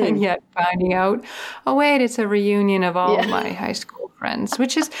 And yet finding out, oh wait, it's a reunion of all my high school friends,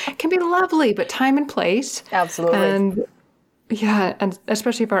 which can be lovely, but time and place. Absolutely. And and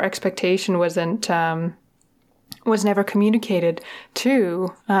especially if our expectation was never communicated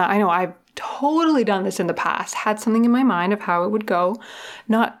to. I know I've totally done this in the past, had something in my mind of how it would go,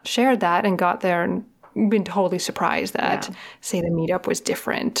 not shared that, and got there and been totally surprised that, say, the meetup was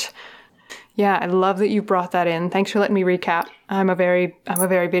different. Yeah, I love that you brought that in. Thanks for letting me recap. I'm a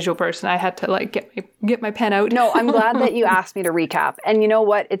very visual person. I had to like get my pen out. No, I'm glad that you asked me to recap. And you know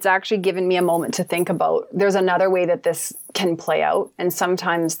what? It's actually given me a moment to think about. There's another way that this can play out. And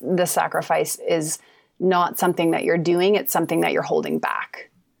sometimes the sacrifice is not something that you're doing. It's something that you're holding back.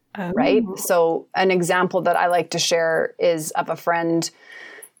 Oh. Right? So an example that I like to share is of a friend,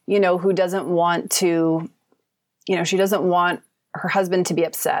 who doesn't want to, she doesn't want her husband to be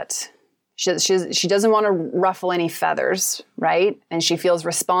upset. She doesn't want to ruffle any feathers, right? And she feels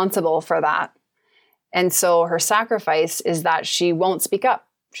responsible for that. And so her sacrifice is that she won't speak up.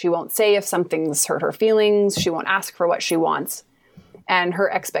 She won't say if something's hurt her feelings. She won't ask for what she wants. And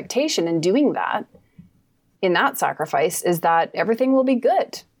her expectation in doing that, in that sacrifice, is that everything will be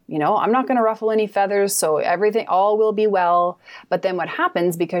good. I'm not going to ruffle any feathers, so all will be well. But then what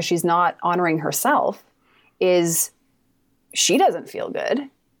happens, because she's not honoring herself, is she doesn't feel good.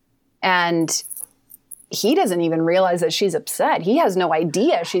 And he doesn't even realize that she's upset. He has no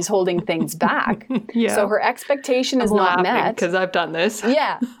idea she's holding things back. So her expectation is not met. Because I've done this.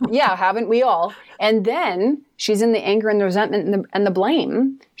 Yeah, haven't we all? And then she's in the anger and the resentment and the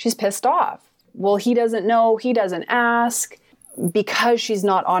blame. She's pissed off. Well, he doesn't know. He doesn't ask. Because she's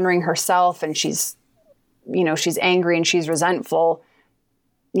not honoring herself, and she's angry and she's resentful,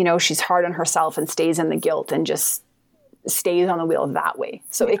 she's hard on herself and stays in the guilt and just stays on the wheel that way.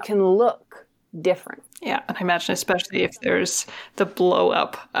 So it can look different. Yeah. And I imagine especially if there's the blow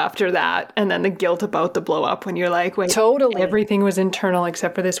up after that, and then the guilt about the blow up when you're like, wait, totally, everything was internal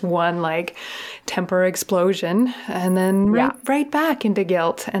except for this one like temper explosion, and then right back into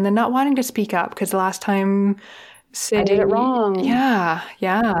guilt, and then not wanting to speak up because the last time I did it wrong. Yeah,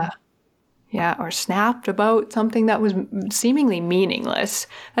 or snapped about something that was seemingly meaningless.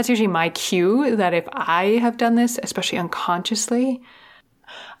 That's usually my cue that if I have done this, especially unconsciously,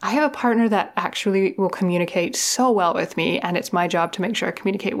 I have a partner that actually will communicate so well with me, and it's my job to make sure I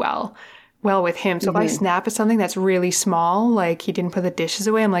communicate well with him. So if I snap at something that's really small, like he didn't put the dishes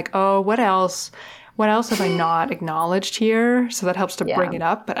away, I'm like, oh, what else? What else have I not acknowledged here? So that helps to bring it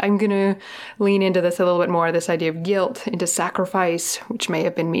up. But I'm going to lean into this a little bit more, this idea of guilt, into sacrifice, which may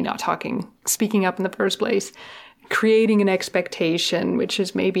have been me not speaking up in the first place, creating an expectation, which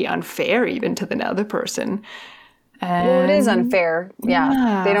is maybe unfair even to the other person. Well, it is unfair.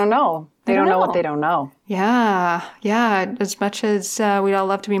 Yeah. They don't know. They don't know what they don't know. Yeah. Yeah. As much as we all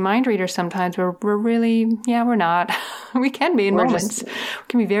love to be mind readers sometimes, we're really, we're not. We can be in moments. We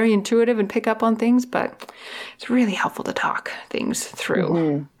can be very intuitive and pick up on things, but it's really helpful to talk things through.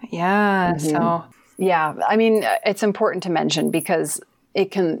 Mm-hmm. Yeah. Mm-hmm. So. Yeah. I mean, it's important to mention because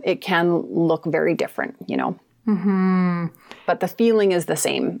it can look very different, you know. Mm-hmm. But the feeling is the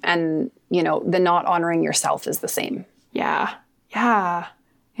same. And, you know, the not honoring yourself is the same. Yeah. Yeah.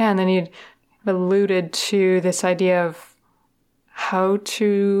 Yeah, and then you'd alluded to this idea of how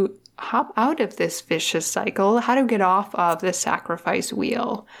to hop out of this vicious cycle, how to get off of the sacrifice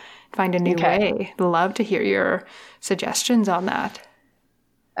wheel, find a new way. I'd love to hear your suggestions on that.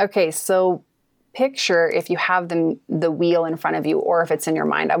 Okay, so picture if you have the wheel in front of you or if it's in your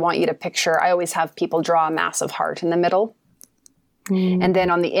mind, I want you to picture, I always have people draw a massive heart in the middle. Mm. And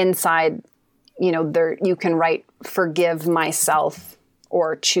then on the inside, you know, there you can write, forgive myself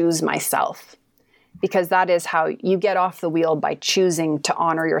or choose myself, because that is how you get off the wheel, by choosing to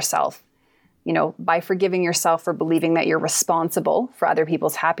honor yourself, you know, by forgiving yourself for believing that you're responsible for other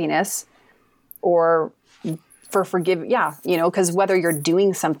people's happiness, or for you know, because whether you're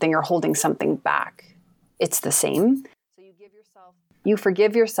doing something or holding something back, it's the same. So you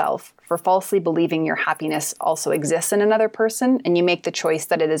forgive yourself for falsely believing your happiness also exists in another person, and you make the choice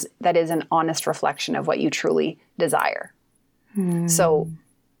that is an honest reflection of what you truly desire. So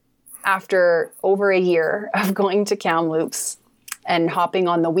after over a year of going to Kamloops and hopping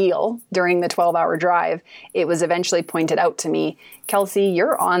on the wheel during the 12-hour drive, it was eventually pointed out to me, Kelsey,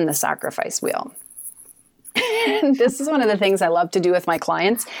 you're on the sacrifice wheel. And this is one of the things I love to do with my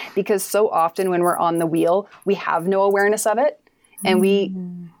clients, because so often when we're on the wheel, we have no awareness of it. And we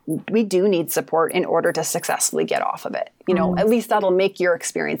do need support in order to successfully get off of it. You know, at least that'll make your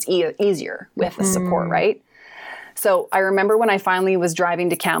experience easier with the support, right? So I remember when I finally was driving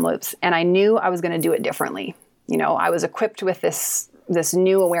to Kamloops and I knew I was going to do it differently. You know, I was equipped with this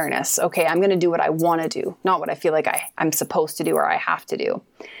new awareness. Okay, I'm going to do what I want to do, not what I feel like I'm supposed to do or I have to do.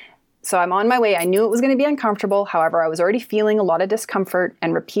 So I'm on my way. I knew it was going to be uncomfortable. However, I was already feeling a lot of discomfort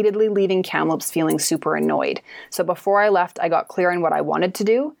and repeatedly leaving Kamloops feeling super annoyed. So before I left, I got clear on what I wanted to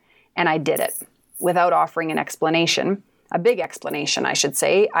do, and I did it without offering an explanation, a big explanation, I should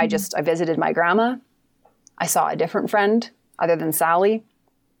say. I visited my grandma. I saw a different friend other than Sally.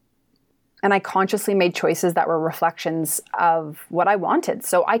 And I consciously made choices that were reflections of what I wanted.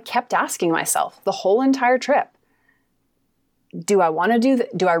 So I kept asking myself the whole entire trip, do I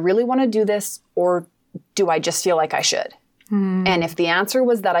really want to do this, or do I just feel like I should? And if the answer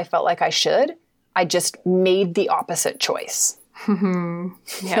was that I felt like I should, I just made the opposite choice. Yeah.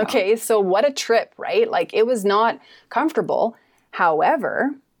 Okay, so what a trip, right? Like, it was not comfortable.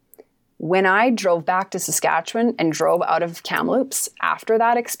 However, when I drove back to Saskatchewan and drove out of Kamloops after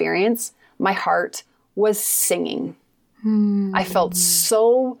that experience, my heart was singing. I felt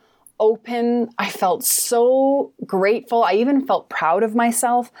so open. I felt so grateful. I even felt proud of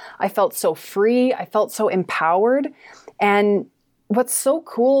myself. I felt so free. I felt so empowered. And what's so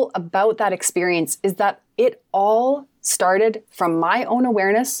cool about that experience is that it all started from my own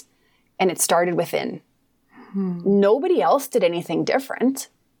awareness, and it started within. Nobody else did anything different.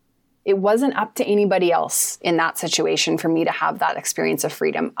 It wasn't up to anybody else in that situation for me to have that experience of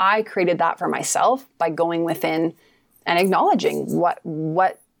freedom. I created that for myself by going within and acknowledging what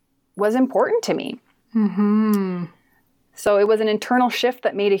was important to me. So it was an internal shift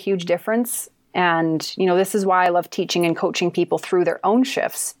that made a huge difference. And, you know, this is why I love teaching and coaching people through their own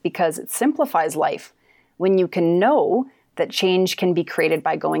shifts, because it simplifies life when you can know that change can be created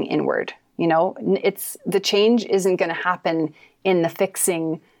by going inward. You know, the change isn't going to happen in the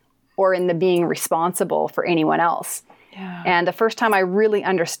fixing or in the being responsible for anyone else. Yeah. And the first time I really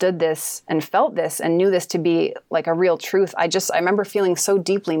understood this and felt this and knew this to be like a real truth, I remember feeling so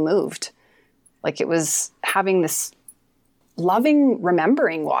deeply moved. Like it was having this loving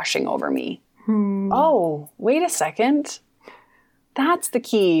remembering washing over me. Oh, wait a second. That's the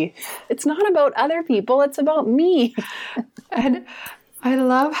key. It's not about other people. It's about me. And I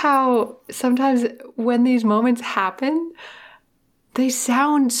love how sometimes when these moments happen, they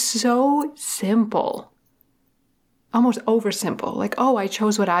sound so simple, almost over simple. Like, oh, I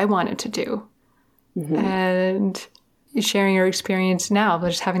chose what I wanted to do. And sharing your experience now, but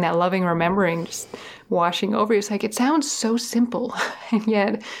just having that loving remembering, just washing over you. It's like, it sounds so simple. And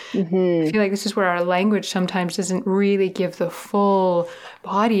yet I feel like this is where our language sometimes doesn't really give the full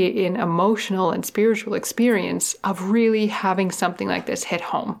body in emotional and spiritual experience of really having something like this hit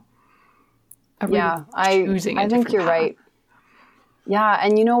home. Yeah, I think you're right. Yeah.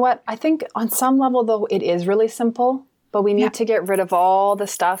 And you know what? I think on some level, though, it is really simple, but we need to get rid of all the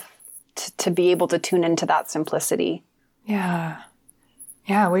stuff to be able to tune into that simplicity. Yeah.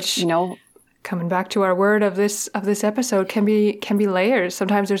 Yeah, which, You know, coming back to our word of this episode, can be layers.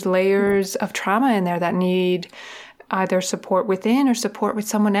 Sometimes there's layers of trauma in there that need either support within or support with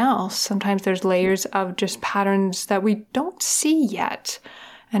someone else. Sometimes there's layers of just patterns that we don't see yet.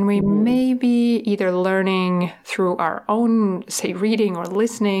 And we may be either learning through our own, say, reading or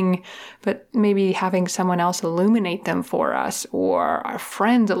listening, but maybe having someone else illuminate them for us, or our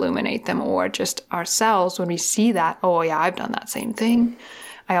friends illuminate them, or just ourselves when we see that, oh yeah, I've done that same thing.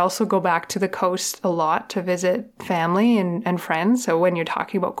 I also go back to the coast a lot to visit family and friends. So when you're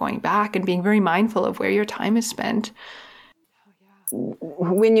talking about going back and being very mindful of where your time is spent.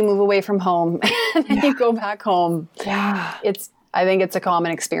 When you move away from home and then you go back home, I think it's a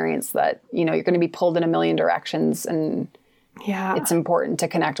common experience that, you know, you're going to be pulled in a million directions, and it's important to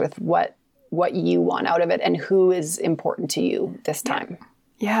connect with what you want out of it and who is important to you this time.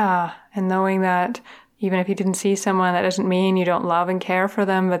 Yeah. And knowing that even if you didn't see someone, that doesn't mean you don't love and care for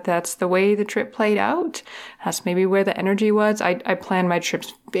them, but that's the way the trip played out. That's maybe where the energy was. I planned my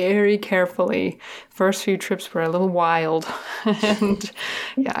trips very carefully. First few trips were a little wild. And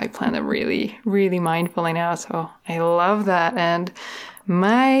I plan them really, really mindfully now. So I love that. And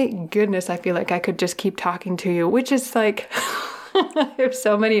my goodness, I feel like I could just keep talking to you, which is like... There's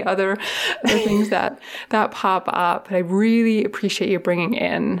so many other things that pop up. But I really appreciate you bringing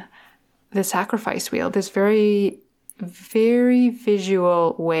in the sacrifice wheel, this very, very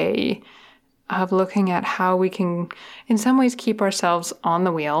visual way of looking at how we can, in some ways, keep ourselves on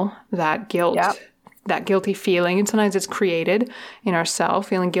the wheel, that guilt, that guilty feeling. And sometimes it's created in ourselves,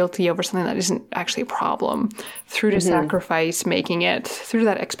 feeling guilty over something that isn't actually a problem, through to sacrifice, making it, through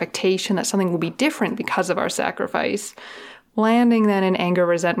that expectation that something will be different because of our sacrifice. Landing then in anger,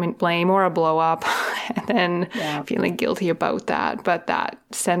 resentment, blame, or a blow up, and then feeling guilty about that. But that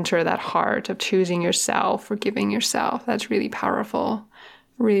center, that heart of choosing yourself, forgiving yourself, that's really powerful.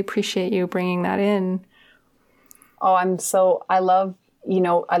 I really appreciate you bringing that in. Oh, I love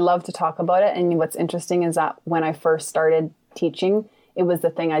to talk about it. And what's interesting is that when I first started teaching, it was the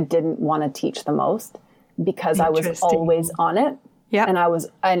thing I didn't want to teach the most, because I was always on it. Yeah.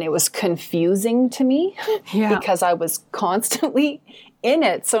 And it was confusing to me because I was constantly in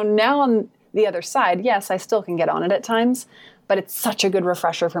it. So now on the other side, yes, I still can get on it at times, but it's such a good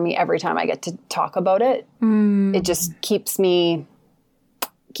refresher for me every time I get to talk about it. It just keeps me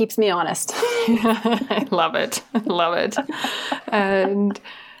honest. I love it. I love it. And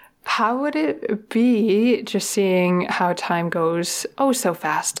how would it be just seeing how time goes so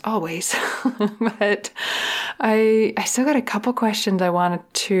fast, always? But I still got a couple questions I wanted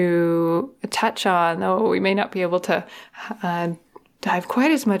to touch on, though we may not be able to dive quite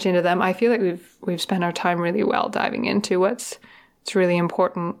as much into them. I feel like we've spent our time really well diving into what's really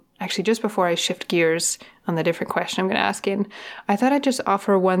important. Actually, just before I shift gears on the different question I'm going to ask in, I thought I'd just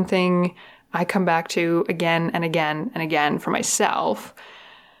offer one thing I come back to again and again and again for myself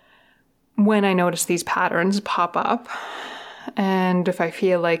when I notice these patterns pop up, and if I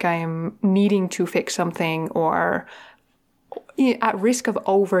feel like I am needing to fix something or at risk of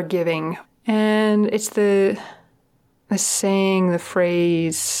overgiving. And it's the saying, the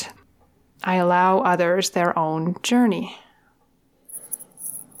phrase, I allow others their own journey.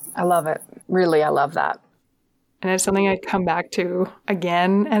 I love it. Really, I love that. And it's something I come back to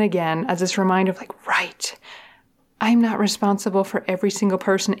again and again as this reminder of like, right, I'm not responsible for every single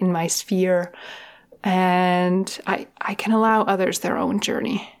person in my sphere, and I can allow others their own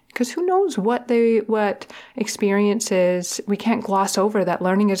journey, because who knows what experiences. We can't gloss over that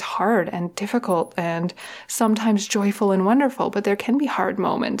learning is hard and difficult and sometimes joyful and wonderful, but there can be hard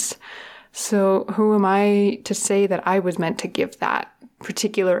moments. So who am I to say that I was meant to give that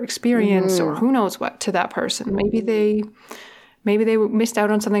particular experience or who knows what to that person? Maybe they missed out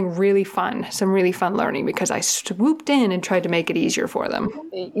on something really fun, some really fun learning, because I swooped in and tried to make it easier for them.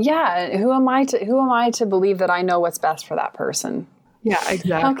 Yeah. Who am I to believe that I know what's best for that person? Yeah,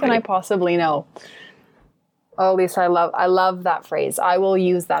 exactly. How can I possibly know? Oh, Lisa, I love that phrase. I will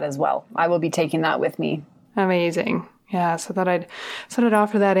use that as well. I will be taking that with me. Amazing. Yeah. So I'd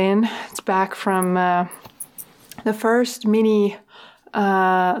offer that in. It's back from the first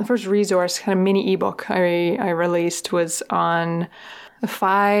resource, kind of mini ebook I released was on the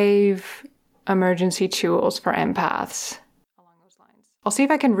 5 emergency tools for empaths. Along those lines, I'll see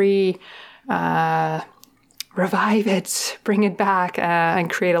if I can revive it, bring it back, and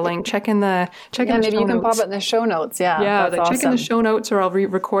create a link. Check in the show notes. Maybe you can pop it in the show notes. That's awesome. Check in the show notes, or I'll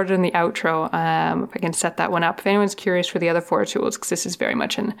record it in the outro if I can set that one up. If anyone's curious for the other 4 tools, because this is very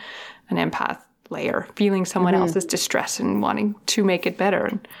much an empath layer, feeling someone else's distress and wanting to make it better.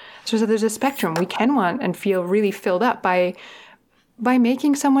 And So there's a spectrum. We can want and feel really filled up by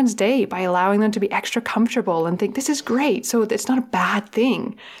making someone's day, by allowing them to be extra comfortable and think, this is great. So it's not a bad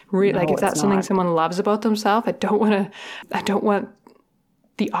thing. Like if that's something someone loves about themselves, I don't want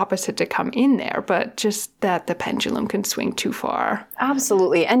the opposite to come in there, but just that the pendulum can swing too far.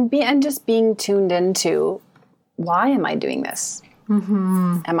 Absolutely. And just being tuned into, why am I doing this?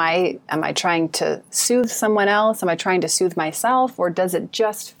 Mm-hmm. Am I trying to soothe someone else? Am I trying to soothe myself? Or does it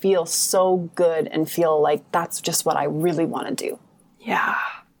just feel so good and feel like that's just what I really want to do? Yeah.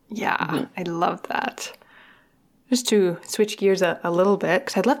 Mm-hmm. I love that. Just to switch gears a little bit,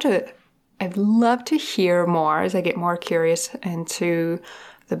 because I'd love to hear more as I get more curious into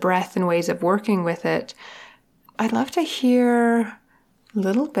the breath and ways of working with it. I'd love to hear a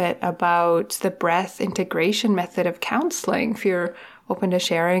little bit about the breath integration method of counseling, if you're open to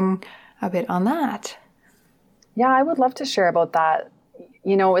sharing a bit on that. Yeah, I would love to share about that.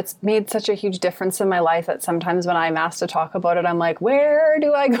 You know, it's made such a huge difference in my life that sometimes when I'm asked to talk about it, I'm like, where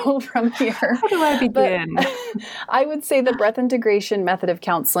do I go from here? How do I begin? But I would say the breath integration method of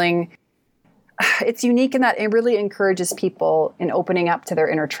counseling, it's unique in that it really encourages people in opening up to their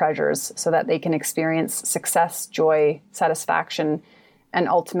inner treasures so that they can experience success, joy, satisfaction, and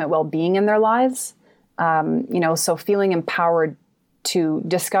ultimate well-being in their lives. So feeling empowered to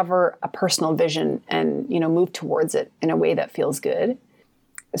discover a personal vision and, move towards it in a way that feels good.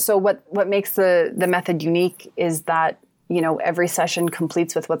 So what makes the method unique is that, every session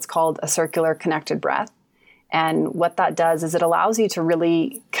completes with what's called a circular connected breath. And what that does is it allows you to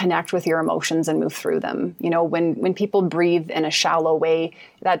really connect with your emotions and move through them. When people breathe in a shallow way,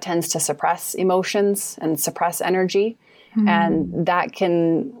 that tends to suppress emotions and suppress energy. Mm-hmm. And that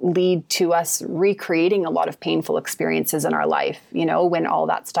can lead to us recreating a lot of painful experiences in our life, when all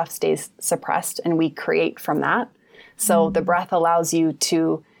that stuff stays suppressed and we create from that. So the breath allows you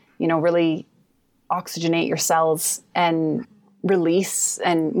to, really oxygenate your cells and release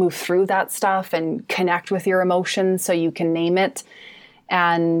and move through that stuff and connect with your emotions so you can name it.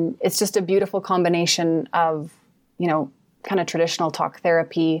 And it's just a beautiful combination of, kind of traditional talk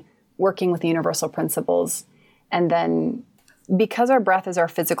therapy, working with the universal principles. And then because our breath is our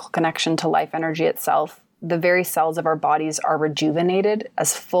physical connection to life energy itself, the very cells of our bodies are rejuvenated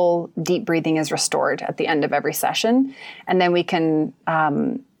as full deep breathing is restored at the end of every session. And then we can,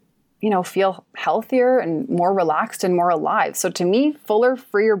 feel healthier and more relaxed and more alive. So to me, fuller,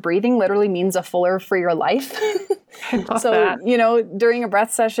 freer breathing literally means a fuller, freer life. So, that. During a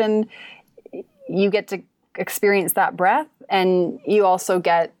breath session, you get to experience that breath, and you also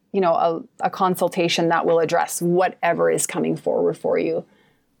get, a consultation that will address whatever is coming forward for you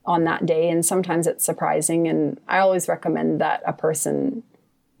on that day. And sometimes it's surprising. And I always recommend that a person,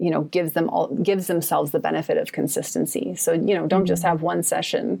 gives themselves the benefit of consistency. So, don't just have one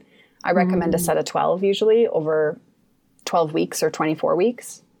session. I recommend a set of 12 usually over 12 weeks or 24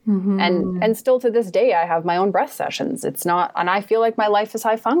 weeks. Mm-hmm. And still to this day, I have my own breath sessions. It's not, and I feel like my life is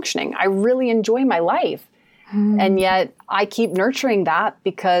high functioning. I really enjoy my life. Mm-hmm. And yet I keep nurturing that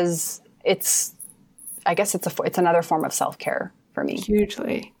because it's another form of self-care for me.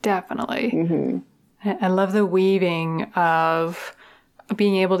 Hugely, definitely. Mm-hmm. I love the weaving of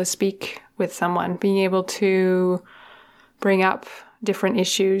being able to speak with someone, being able to bring up different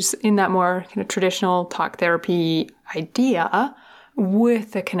issues in that more kind of traditional talk therapy idea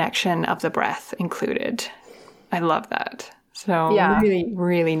with the connection of the breath included. I love that. So really,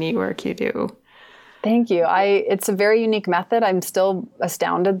 really neat work you do. Thank you. It's a very unique method. I'm still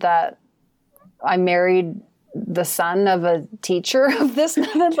astounded that I married the son of a teacher of this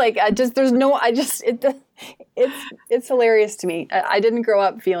method. It's hilarious to me. I didn't grow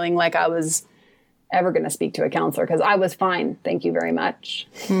up feeling like I was ever going to speak to a counselor because I was fine. Thank you very much.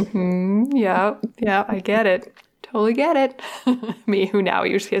 Mm-hmm. Yeah, I get it. Totally get it. Me, who now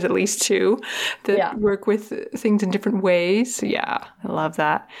usually has at least two that work with things in different ways. Yeah, I love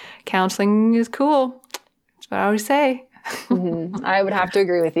that. Counseling is cool. That's what I always say. Mm-hmm. I would have to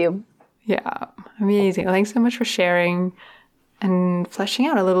agree with you. Yeah, amazing. Well, thanks so much for sharing and fleshing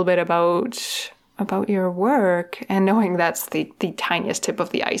out a little bit about your work and knowing that's the tiniest tip of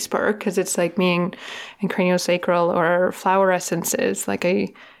the iceberg, because it's like being in craniosacral or flower essences. Like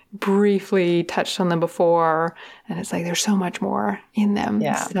I briefly touched on them before, and it's like there's so much more in them.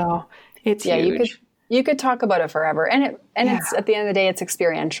 Yeah. So it's huge. You could talk about it forever, and it's at the end of the day, it's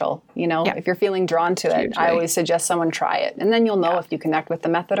experiential. If you're feeling drawn to it, I always suggest someone try it, and then you'll know if you connect with the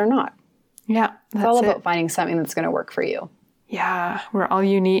method or not. Yeah, it's all about finding something that's going to work for you. Yeah, we're all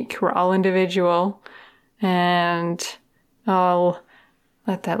unique. We're all individual. And I'll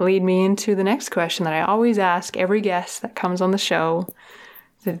let that lead me into the next question that I always ask every guest that comes on the show.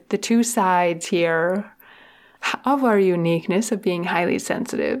 the two sides here of our uniqueness of being highly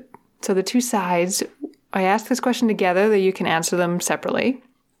sensitive. So the two sides, I ask this question together, that you can answer them separately.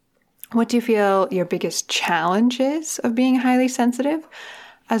 What do you feel your biggest challenge is of being highly sensitive,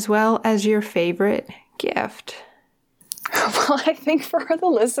 as well as your favorite gift? Well, I think for the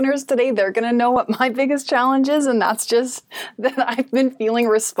listeners today, they're going to know what my biggest challenge is, and that's just that I've been feeling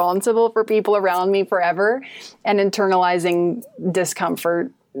responsible for people around me forever and internalizing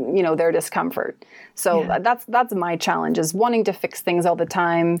discomfort, their discomfort. So that's my challenge, is wanting to fix things all the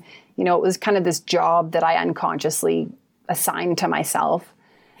time. It was kind of this job that I unconsciously assigned to myself.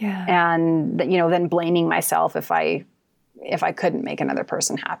 Yeah. And, then blaming myself if I couldn't make another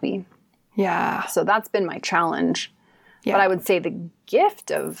person happy. Yeah. So that's been my challenge. Yeah. But I would say the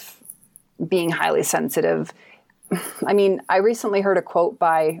gift of being highly sensitive, I recently heard a quote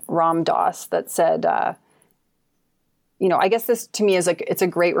by Ram Dass that said, I guess this to me is it's a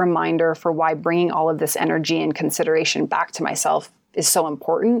great reminder for why bringing all of this energy and consideration back to myself is so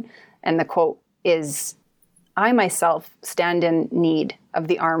important. And the quote is, "I myself stand in need of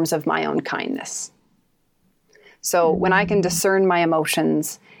the arms of my own kindness." So when I can discern my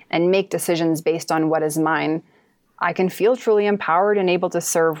emotions and make decisions based on what is mine, I can feel truly empowered and able to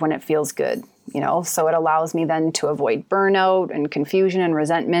serve when it feels good, so it allows me then to avoid burnout and confusion and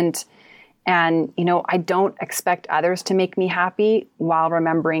resentment. And, I don't expect others to make me happy, while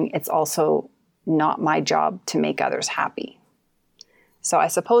remembering it's also not my job to make others happy. So I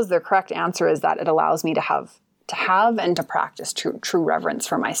suppose the correct answer is that it allows me to have and to practice true reverence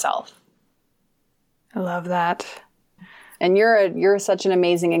for myself. I love that. And you're such an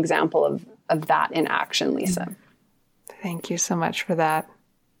amazing example of that in action, Lisa. Thank you so much for that.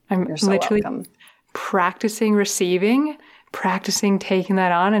 You're so literally welcome. practicing receiving, practicing taking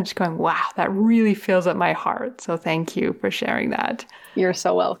that on, and just going, wow, that really fills up my heart. So thank you for sharing that. You're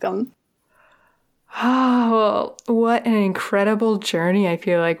so welcome. Oh, what an incredible journey I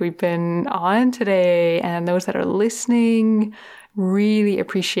feel like we've been on today. And those that are listening, really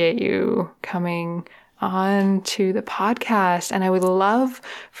appreciate you coming on to the podcast. And I would love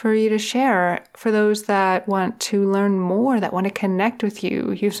for you to share, for those that want to learn more, that want to connect with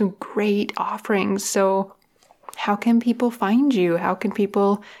you. You have some great offerings. So how can people find you? How can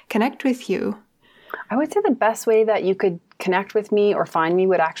people connect with you? I would say the best way that you could connect with me or find me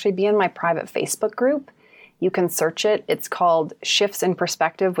would actually be in my private Facebook group. You can search it. It's called Shifts in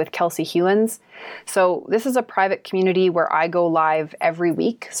Perspective with Kelsey Hewins. So this is a private community where I go live every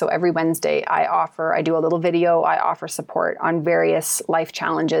week. So every Wednesday I do a little video. I offer support on various life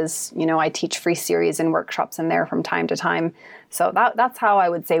challenges. I teach free series and workshops in there from time to time. So that's how I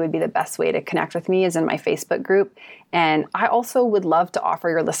would say would be the best way to connect with me, is in my Facebook group. And I also would love to offer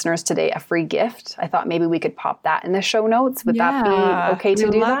your listeners today a free gift. I thought maybe we could pop that in the show notes. Would that be okay to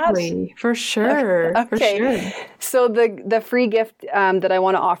do lovely. that? For sure. Okay. For sure. So the free gift that I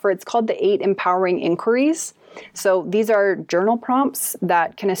want to offer, it's called the 8 Empowering Inquiries. So these are journal prompts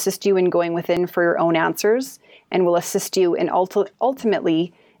that can assist you in going within for your own answers, and will assist you in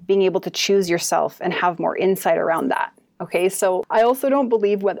ultimately being able to choose yourself and have more insight around that. Okay, so I also don't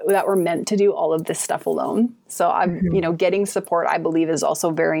believe that we're meant to do all of this stuff alone. So getting support, I believe, is also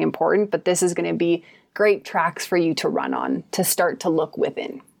very important, but this is going to be great tracks for you to run on to start to look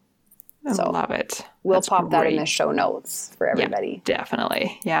within. I love it. We'll pop that in the show notes for everybody. Yeah,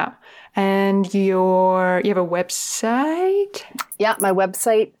 definitely. Yeah. And you have a website? Yeah, my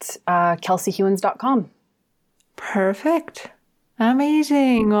website, kelseyhewins.com. Perfect.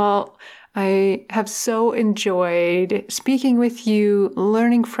 Amazing. Well, I have so enjoyed speaking with you,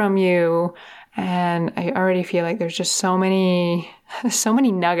 learning from you, and I already feel like there's just so many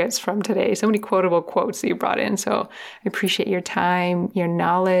nuggets from today, so many quotable quotes that you brought in. So I appreciate your time, your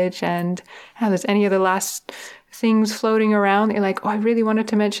knowledge, and if there's any other last things floating around that you're like, oh, I really wanted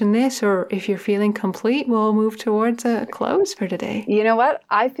to mention this, or if you're feeling complete, we'll move towards a close for today. You know what?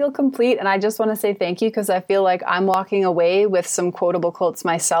 I feel complete, and I just want to say thank you, because I feel like I'm walking away with some quotable quotes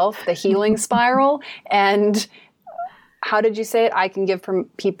myself, the healing spiral, and how did you say it? I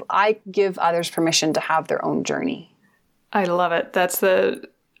give others permission to have their own journey. I love it.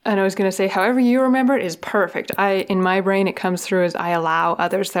 And I was going to say, however you remember it is perfect. In my brain, it comes through as I allow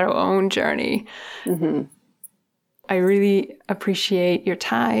others their own journey. Mm-hmm. I really appreciate your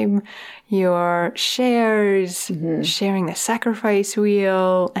time, your shares, sharing the sacrifice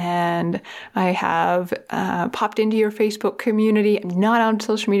wheel. And I have popped into your Facebook community. I'm not on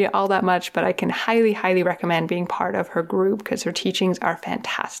social media all that much, but I can highly, highly recommend being part of her group, because her teachings are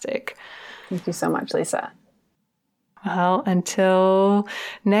fantastic. Thank you so much, Lisa. Well, until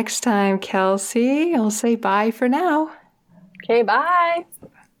next time, Kelsey, I'll say bye for now. Okay, bye.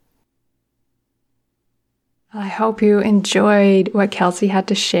 I hope you enjoyed what Kelsey had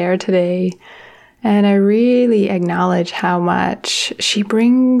to share today. And I really acknowledge how much she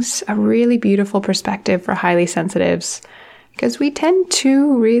brings a really beautiful perspective for highly sensitives, because we tend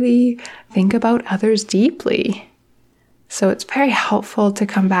to really think about others deeply. So it's very helpful to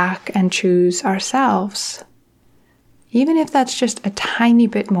come back and choose ourselves, even if that's just a tiny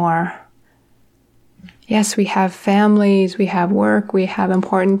bit more. Yes, we have families, we have work, we have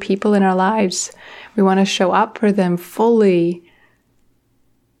important people in our lives. We want to show up for them fully.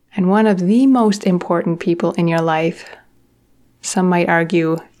 And one of the most important people in your life, some might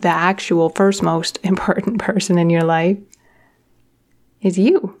argue the actual first most important person in your life, is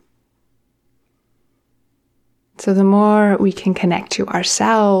you. So the more we can connect to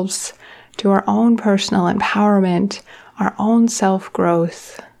ourselves, to our own personal empowerment, our own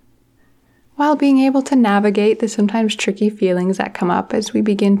self-growth, while being able to navigate the sometimes tricky feelings that come up as we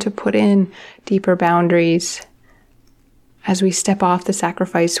begin to put in deeper boundaries, as we step off the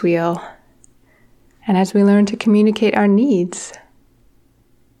sacrifice wheel, and as we learn to communicate our needs.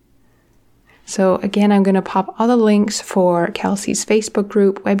 So again, I'm going to pop all the links for Kelsey's Facebook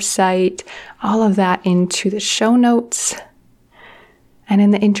group, website, all of that into the show notes. And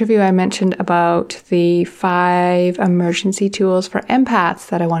in the interview, I mentioned about the 5 emergency tools for empaths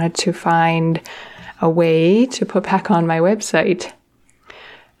that I wanted to find a way to put back on my website.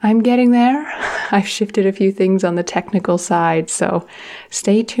 I'm getting there. I've shifted a few things on the technical side, so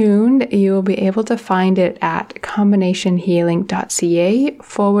stay tuned. You will be able to find it at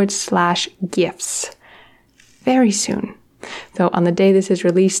combinationhealing.ca/gifts very soon. Though on the day this is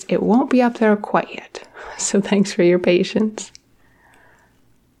released, it won't be up there quite yet. So thanks for your patience.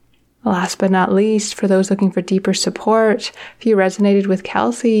 Last but not least, for those looking for deeper support, if you resonated with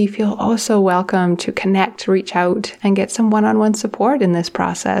Kelsey, feel also welcome to connect, reach out, and get some one-on-one support in this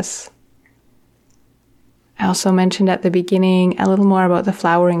process. I also mentioned at the beginning a little more about the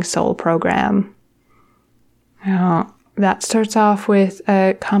Flowering Soul program. That starts off with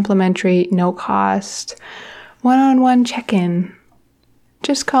a complimentary, no-cost, one-on-one check-in,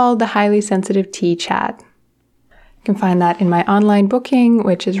 just called the Highly Sensitive Tea Chat. You can find that in my online booking,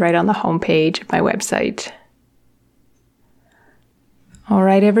 which is right on the homepage of my website. All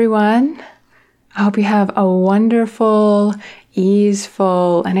right, everyone. I hope you have a wonderful,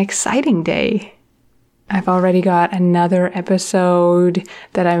 easeful, and exciting day. I've already got another episode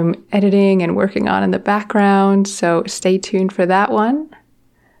that I'm editing and working on in the background, so stay tuned for that one.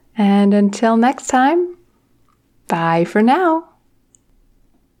 And until next time, bye for now.